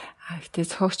штэ. Гэхдээ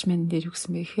зохиогч минь дээр юу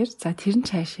гэсэн бэ гэхээр за тэр нь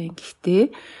цаашаа гэхдээ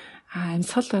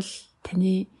амьсгал бол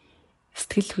таны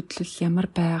сэтгэл хөдлөл ямар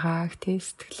байгаа гэх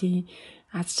сэтгэлийн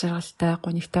аз жаргалтай,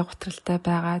 гунигтай, гутралтай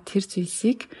байгаа тэр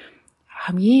зүйлсийг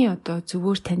хамгийн одоо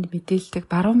зөвөр танд мэдээлдэг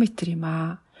барометр юм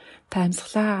аа. Та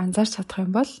амьсгалаа анзаарч чадах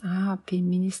юм бол би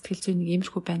миний сэтгэл зүй нэг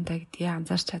иймэрхүү байна да гэдгийг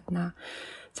анзаарч чаднаа.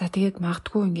 За тэгээд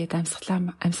магадгүй ингээд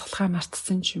амьсгалаа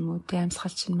мартсан ч юм уу те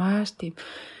амьсгал чинь маш тийм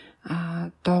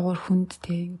доогуур хүнд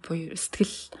те буюу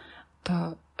сэтгэл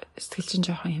чинь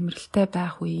жоохон хямралтай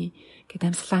байх үе гэд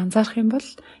амьсгалаа анзаарах юм бол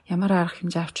ямар арга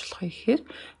хэмжээ авч болох вэ гэхээр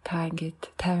та ингээд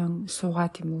 50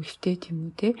 суугаад юм уу хөвтөөд юм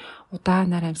уу те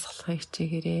удаанаар амьсгалахыг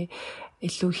хичээгээрээ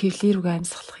илүү хэвлэр рүүгээ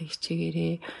амьсгалахыг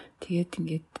хичээгээрээ тэгээд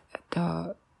ингээд одоо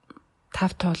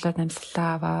 5 тоолоод амьсгалаа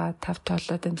аваад 5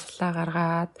 тоолоод амьсгалаа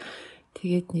гаргаад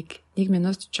тэгээд нэг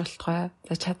минут ч болтугай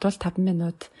за чадвал 5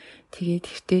 минут тэгээд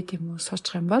хөвтөөд юм уу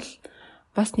суучих юм бол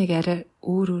бас нэг арай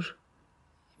өөр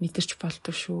мэдэрч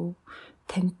болдог шүү.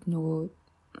 Танд нөгөө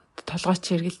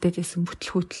толгойч эргэлдээдсэн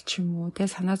бүтлгүүтэл ч юм уу те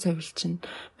санаа зовлт чинь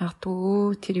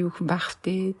магадгүй тэр юу хүн байх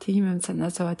вэ? Тийм юм санаа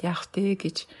зовоод яах вэ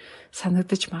гэж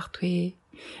санагдаж магадгүй.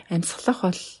 Амьсгалах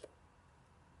бол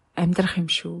амьдрах юм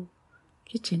шүү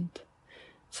гэж энд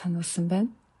сануулсан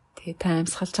байна. Тэгээ та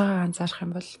амьсгалж байгаагаа анзаарах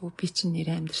юм бол би чинь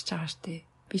нэрээ амьдарч байгаа штэ.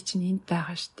 Би чинь энд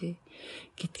байгаа штэ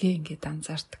гэдгээ ингээд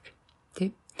анзаардаг.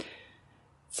 Тэ.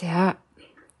 За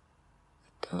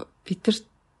бид нар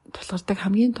тулгардаг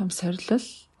хамгийн том сорилол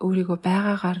өөрийгөө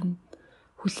байгаагаар нь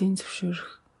хүлийн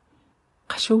зөвшөөрөх,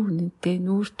 гашуун үнэнтэй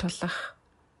нүүр тулах,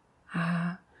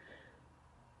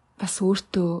 бас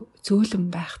өөртөө зөөлөн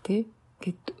байх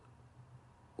гэд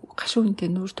гашуун үнэнтэй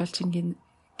нүүр тулж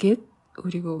ингээд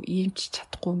өөрийгөө ийм ч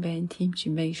чадахгүй юм байна, тийм ч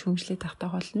юм байна шүүмжлээд тахтай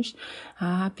болно ш.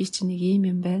 Би чи нэг ийм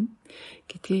юм байна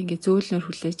гэдгийг ингээд зөөлнөр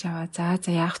хүлээж аваа. За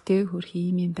яах вэ? Хөрх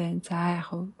ийм юм байна. За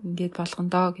яах вэ? Ингээд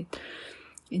болгондоо гэд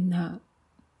энэ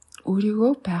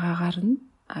өөрийгөө байгаагаар нь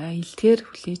илтгэр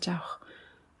хүлээж авах,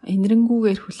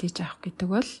 инэрэнгүйгээр хүлээж авах гэдэг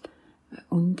бол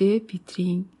үндэ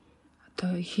бидний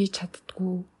одоо хийж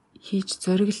чаддгүй, хийж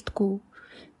зоригддгүй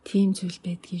тийм зүйл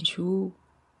байдгийн шүү.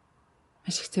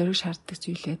 Маш их зориг шаарддаг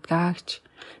зүйл байдгаа гэж.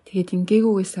 Тэгээд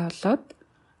ингээгүйгээсээ болоод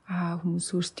хүмүүс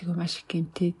өөрсдийгөө маш их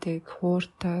гэмтээдэг,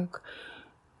 хуурдаг,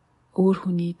 өөр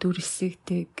хүний дүр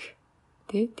эсэгдэг,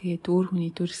 тэгээд өөр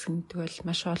хүний дүр эсэгдэг бол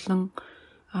маш олон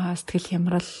сэтгэл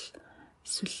хямрал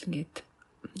эсвэл ингээд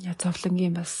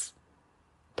зовлонгийн бас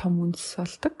том үндэс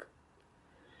болдог.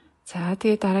 За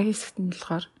тэгээд дараагийн хэсэгт нь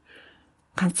болохоор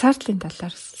ганцаардлын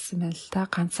талаар хэлсэн байна л да.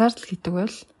 Ганцаардл гэдэг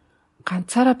бол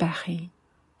ганцаараа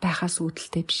байхаас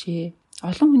үүдэлтэй биш ээ.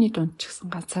 Олон хүний дунд ч гэсэн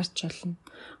ганцаарч болно.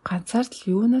 Ганцаардл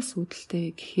юунаас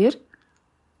үүдэлтэй гэхээр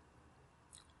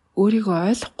өөрийгөө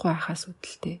ойлгохгүй байхаас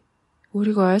үүдэлтэй.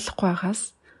 Өөрийгөө ойлгохгүй байхаас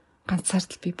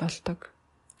ганцаардл бий болдог.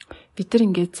 Бид нар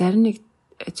ингээд зарим нэг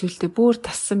зүйлдээ бүр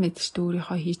тассан байдаг шүү дээ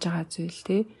өөрийнхөө хийж байгаа зүйл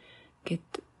гэд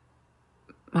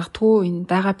магадгүй энэ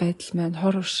байгаа байдал маань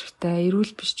хор уршигтай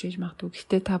эрүүл биш ч гэж магадгүй.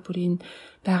 Гэхдээ та бүр энэ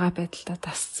байгаа байдалтай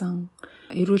тассан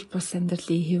эрүүл бус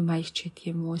амьдралын хэв маяг ч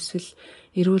гэдэг юм уу эсвэл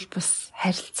эрүүл бус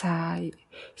харилцаа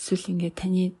эсвэл ингээд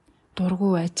таны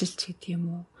дургу ажил ч гэдэг юм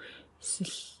уу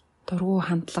эсвэл дургу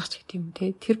хандлага ч гэдэг юм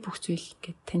те тэр бүх зүйл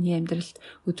ингээд таны амьдралд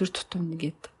өдөр тутам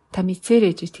ингээд та мэдсээр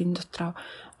ээж тэн дотроо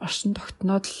оршин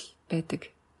тогтноод л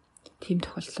байдаг тийм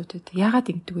тохиолдлууд байдаг.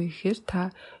 Яагаад ингэдэг вэ гэхээр та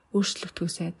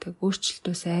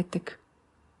өөрчлөлтөөс айдаг.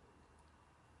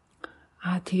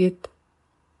 Тэгээд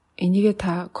энийгээ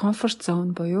та comfort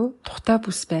zone буюу тухтай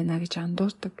бүс байна гэж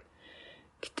андуурдаг.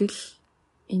 Гэтэл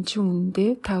эн чинь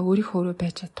үнэндээ та өөрийнхөө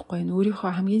байж чадахгүй,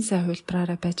 өөрийнхөө хамгийн сайн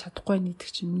хувилбараараа байж чадахгүй гэдэг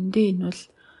чинь үнэндээ энэ бол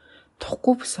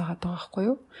тухгүй бүс байгаа байхгүй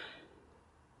юу?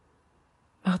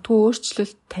 Магадгүй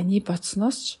өөрчлөлт таны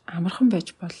бодсноос ч амархан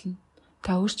байж болно.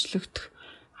 Та өөрчлөгдөх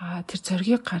тэр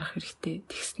зоригийг гаргах хэрэгтэй.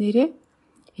 Тэгснээрээ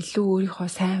илүү өөрийнхөө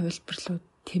сайн хувилбарлууд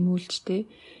тэмүүлжтэй,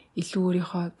 илүү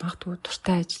өөрийнхөө магадгүй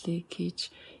дуртай ажлыг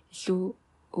хийж, илүү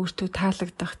өөртөө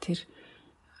таалагдах тэр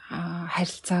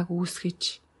харилцааг үүсгэж,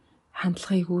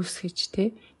 хандлагыг үүсгэж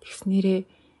тэгснээрээ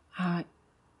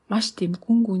маш тийм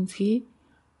гүн гүнзгий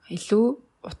илүү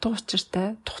утга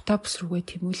учиртай тухтай бүс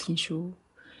рүүгээ тэмүүлэх юм шүү.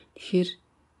 Тэгэхээр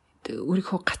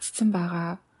өөрийнхөө гаццсан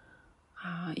байгаа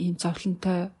ийм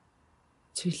зовлонтой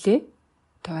зүйлээ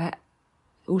одоо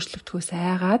өөрчлөгдөхөөс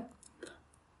айгаад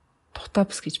тухтай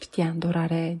бүс гэж бити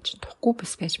андуураарэ. Энд чинь тухгүй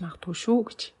бүс байж магадгүй шүү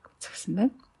гэж загсан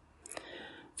байна.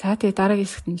 За тэгээ дараагийн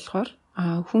хэсэгт нь болохоор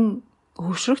хүн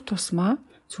хөвшрөх тусмаа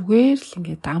зүгээр л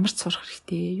ингээд амарч сурах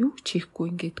хэрэгтэй. Юу ч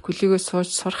хийхгүй ингээд гөлийгөө сууж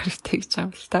сурах хэрэгтэй гэж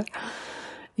юм л та.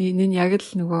 Энэ нь яг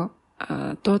л нөгөө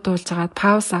дуудуулж агаад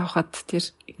пауз авахад тэр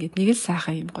ингээд нэг л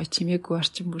сайхан юм гоё чимээгүй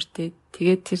орчин бүртээ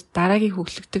тэгээд тэр дараагийн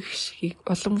хөглөгдөх шигийг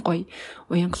улам гоё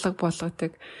уянгалаг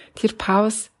болгодог. Тэр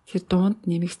пауз тэр дуунд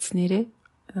нэмэгдснээрээ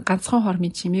ганцхан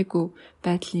хормын чимээгүй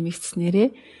байдал нэмэгдснээрээ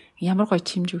ямар гоё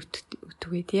чимж өгдөг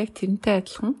вэ? Яг тэрнтэй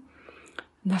адилхан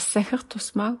нас сахих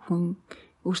тусмаа хүн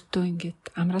өөртөө ингээд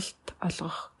амралт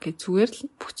олгох гэж зүгээр л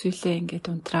бүх зүйлээ ингээд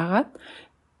унтраагаад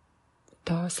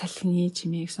одоо салхины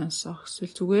чимээг сонсох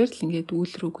эсвэл зүгээр л ингээд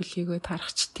үүл рүү гөлийгөө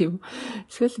тарахч тийм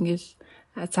эсвэл ингээд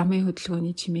замын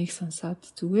хөдөлгөөний чимээг сонсоод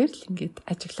зүгээр л ингээд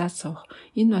ажиглаад суух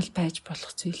энэ бол байж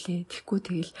болох зүйлээ. Тэгэхгүй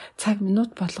тэгэл цаг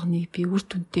минут болгоныг би үр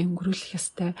дүнтэй өнгөрүүлэх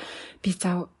ёстой. Би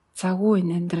завгүй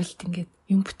энэ амьдралд ингээд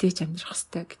юм бүтээж амьдрах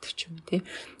ёстой гэдэг ч юм те.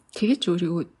 Тэгэж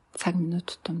өөрийгөө цаг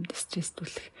минут тутамд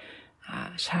стресстүүлэх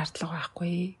шаардлага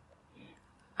байхгүй.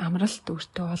 Амралт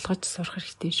өөртөө олгож сурах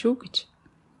хэрэгтэй шүү гэж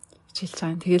хичээлж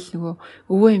байгаа. Тэгэл нөгөө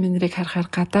өвөө эмнэрийг харахаар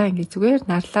гадаа ингээд зүгээр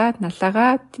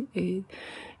налаагаад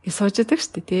сууж байдаг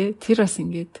шүү дээ тий. Тэр бас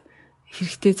ингээд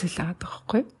хэрэгтэй зүйл байгаа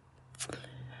байхгүй.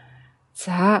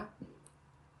 За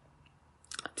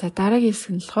дараагийн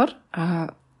хэсэг нь болохоор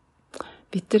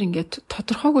бид нар ингээд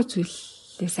тодорхойгүй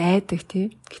зүйлээс айдаг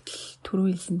тий. Гэтэл түрүү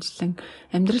хэлсэнчлэн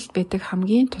амьдралд байдаг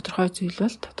хамгийн тодорхой зүйл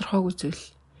бол тодорхойгүй зүйл.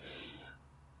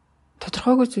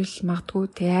 Тодорхойгүй зүйл магадгүй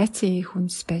тий айцын их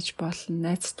хүнс байж болно,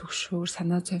 найз төгшөөр,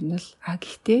 санаа зовнил.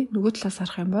 Гэхдээ нөгөө талаас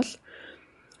харах юм бол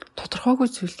тодорхойгүй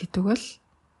зүйл гэдэг бол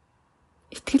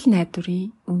итгэл найдварын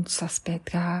үндэс бас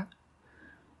байдаг.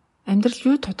 Амьдрал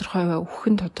юу тодорхой вэ? Өөхөх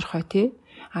нь тодорхой тий.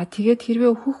 Тэгээд хэрвээ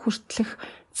өөхөх хүртлэх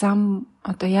зам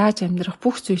одоо яаж амьдрах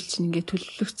бүх зүйл чинь ингээд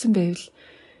төлөвлөгдсөн байвал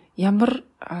ямар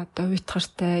одоо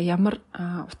уйтгартай, ямар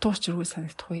утга учиргүй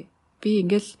санагдах вэ? Би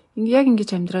ингээл яг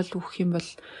ингэж амьдрал өөхөх юм бол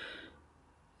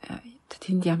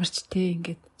тэнд ямар ч те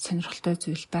ингээд сонирхолтой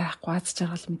зүйл байхгүй, аз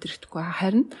жаргал мэдрэгдэхгүй.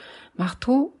 Харин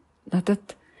магадгүй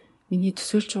надад миний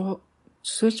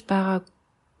төсөөлж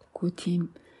байгаагүй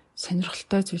тийм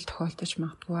сонирхолтой зүйл тохиолдож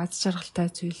магадгүй, аз жаргалтай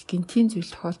зүйл, гинтийн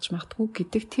зүйл тохиолдож магадгүй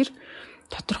гэдэг тэр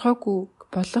тодорхойгүй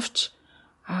боловч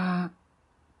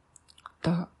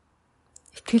одоо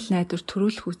итгэл найдвар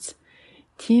төрүүлэх үз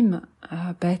тийм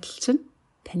байдал чинь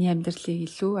таны амьдралыг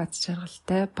илүү аз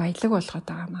жаргалтай, баялаг болгоод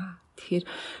байгаамаа. Тэгэхээр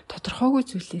тодорхойгүй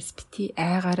зүйлээс бити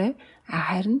айгаарай.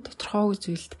 Харин тодорхойгүй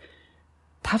зүйлд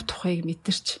тав тухайг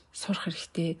мэдэрч сурах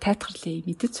хэрэгтэй. Тайлхарлыг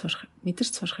мэдэрч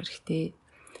сурах хэрэгтэй.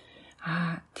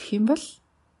 Тэгэх юм бол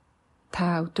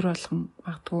та өдөр болгон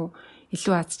магадгүй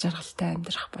илүү аз жаргалтай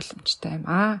амьдрах боломжтой юм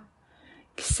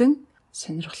гэсэн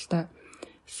сонирхолтой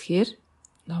хэсгээр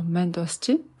ном маань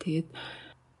дуусчих. Тэгээд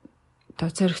одоо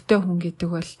зөрөгтэй хүн гэдэг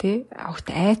бол тий огт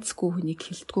айцгүй хүнийг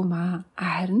хилдэггүй маа.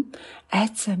 Харин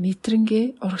айцаа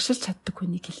мэдрэнгээ урагшилж чаддаг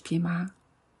хүнийг хилдэг юм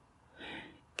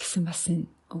гэсэн бас энэ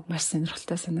үг маш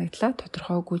сонирхолтой санагдлаа.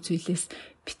 Тодорхойгүй зүйлээс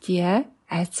бити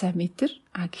айцаа мэдэр.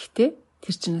 Гэхдээ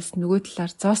тэр чинь бас нөгөө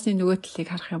талаар зоосны нөгөө талыг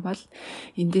харах юм бол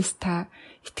эндээс та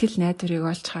итгэл найдварыг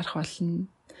олж харах болно.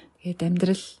 Тэгээд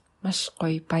амьдрал маш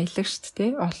гоё баялаг шүү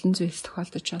дээ. Олон зүйлс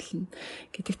тохиолдож болно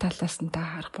гэдэг талаас нь та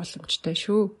харах боломжтой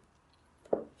шүү.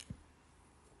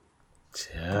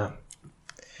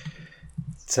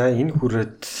 За энэ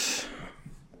хүрээд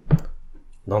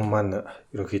ном маань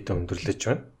ерөнхийдөө өндөрлөж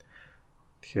байна.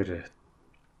 Тэгэхээр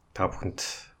та бүхэнд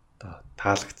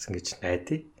таалагдсан гэж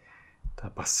найдаа.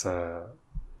 Та бас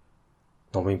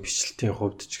номын бичлэлтийн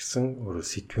хувьд ч гэсэн өөрө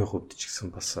сэдвийн хувьд ч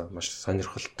гэсэн бас маш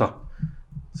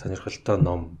сонирхолтой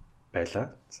ном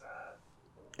байлаа. За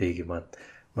дээг маань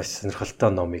маш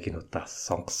сонирхолтой номыг энэ удаа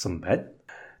сонгосон байна.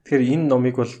 Тэгэхээр энэ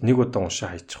номыг бол нэг удаа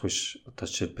уншаа хайчих биш. Одоо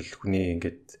жишээлбэл хүний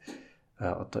ингээд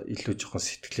одоо илүү жоохон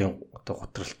сэтгэлийн одоо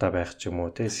готролтой байх ч юм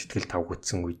уу те сэтгэл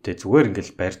тавгуудсан үедээ зүгээр ингээд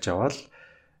барьж аваад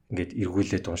ингээд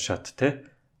эргүүлээд уншаад те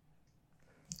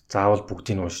заавал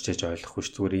бүгдийг нь уншиж ойлгохгүй ш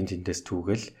зүгээр энэ тэндээс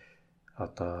түүгээл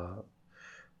одоо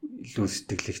илүү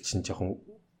сэтгэлийг чинь жоохон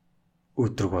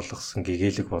өдрөг болгосон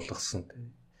гэгээлэг болгосон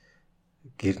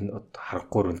гэр нь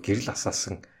харахгүй гэрэл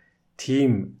асаасан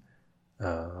тийм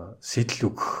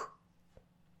сэтэл өгөх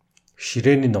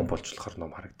ширээний ном болж болохоор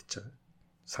ном харагдаж байгаа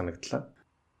санагдлаа.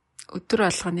 Өдөр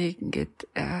болгоныг ингээд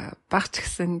багч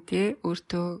гисэн тий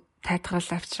өөртөө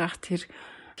тайлбарл авчрах тэр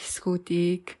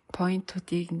хэсгүүдийг,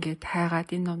 поинтуудыг ингээд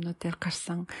хайгаад энэ номнуудаар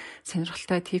гарсан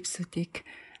сонирхолтой типсүүдийг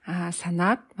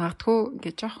санаад магадгүй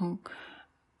ингээд жоохон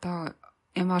одоо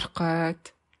эморхойд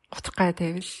утгах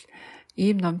байвал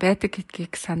ийм ном байдаг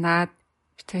гэдгийг санаад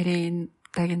битэрийн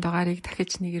тагийн дугаарыг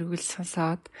дахиж нэг эргүүл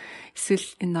сонсоод эсвэл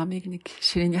энэ номыг нэг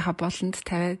ширээнийхээ болонд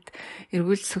тавиад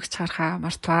эргүүл сүгч харахаа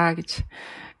мартваа гэж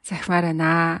захимаар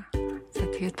байна. За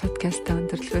тэгээд подкастаа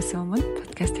өндөрлөхөөс өмнө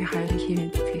подкастын хоёрын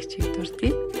хэвэн тэтгэгч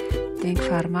дурдъя. Denk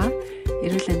Pharma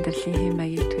эрүүл амьдралын хэм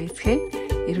маягийг түгээцгээ.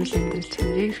 Эрүүл амьдрал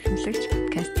чанарыг эрхэмлэгч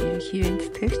подкастын хэвэн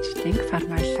тэтгэгч Denk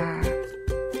Pharma-лаа.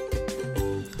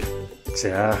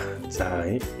 За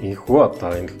энэхүү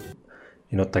одоо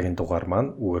энэ удаагийн дугаар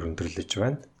маань үгээр өндөрлөж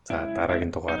байна. За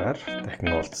дараагийн дугаараар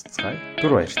дахин уулзцгаая.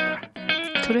 Түр баярлалаа.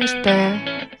 Түр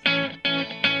баярлалаа.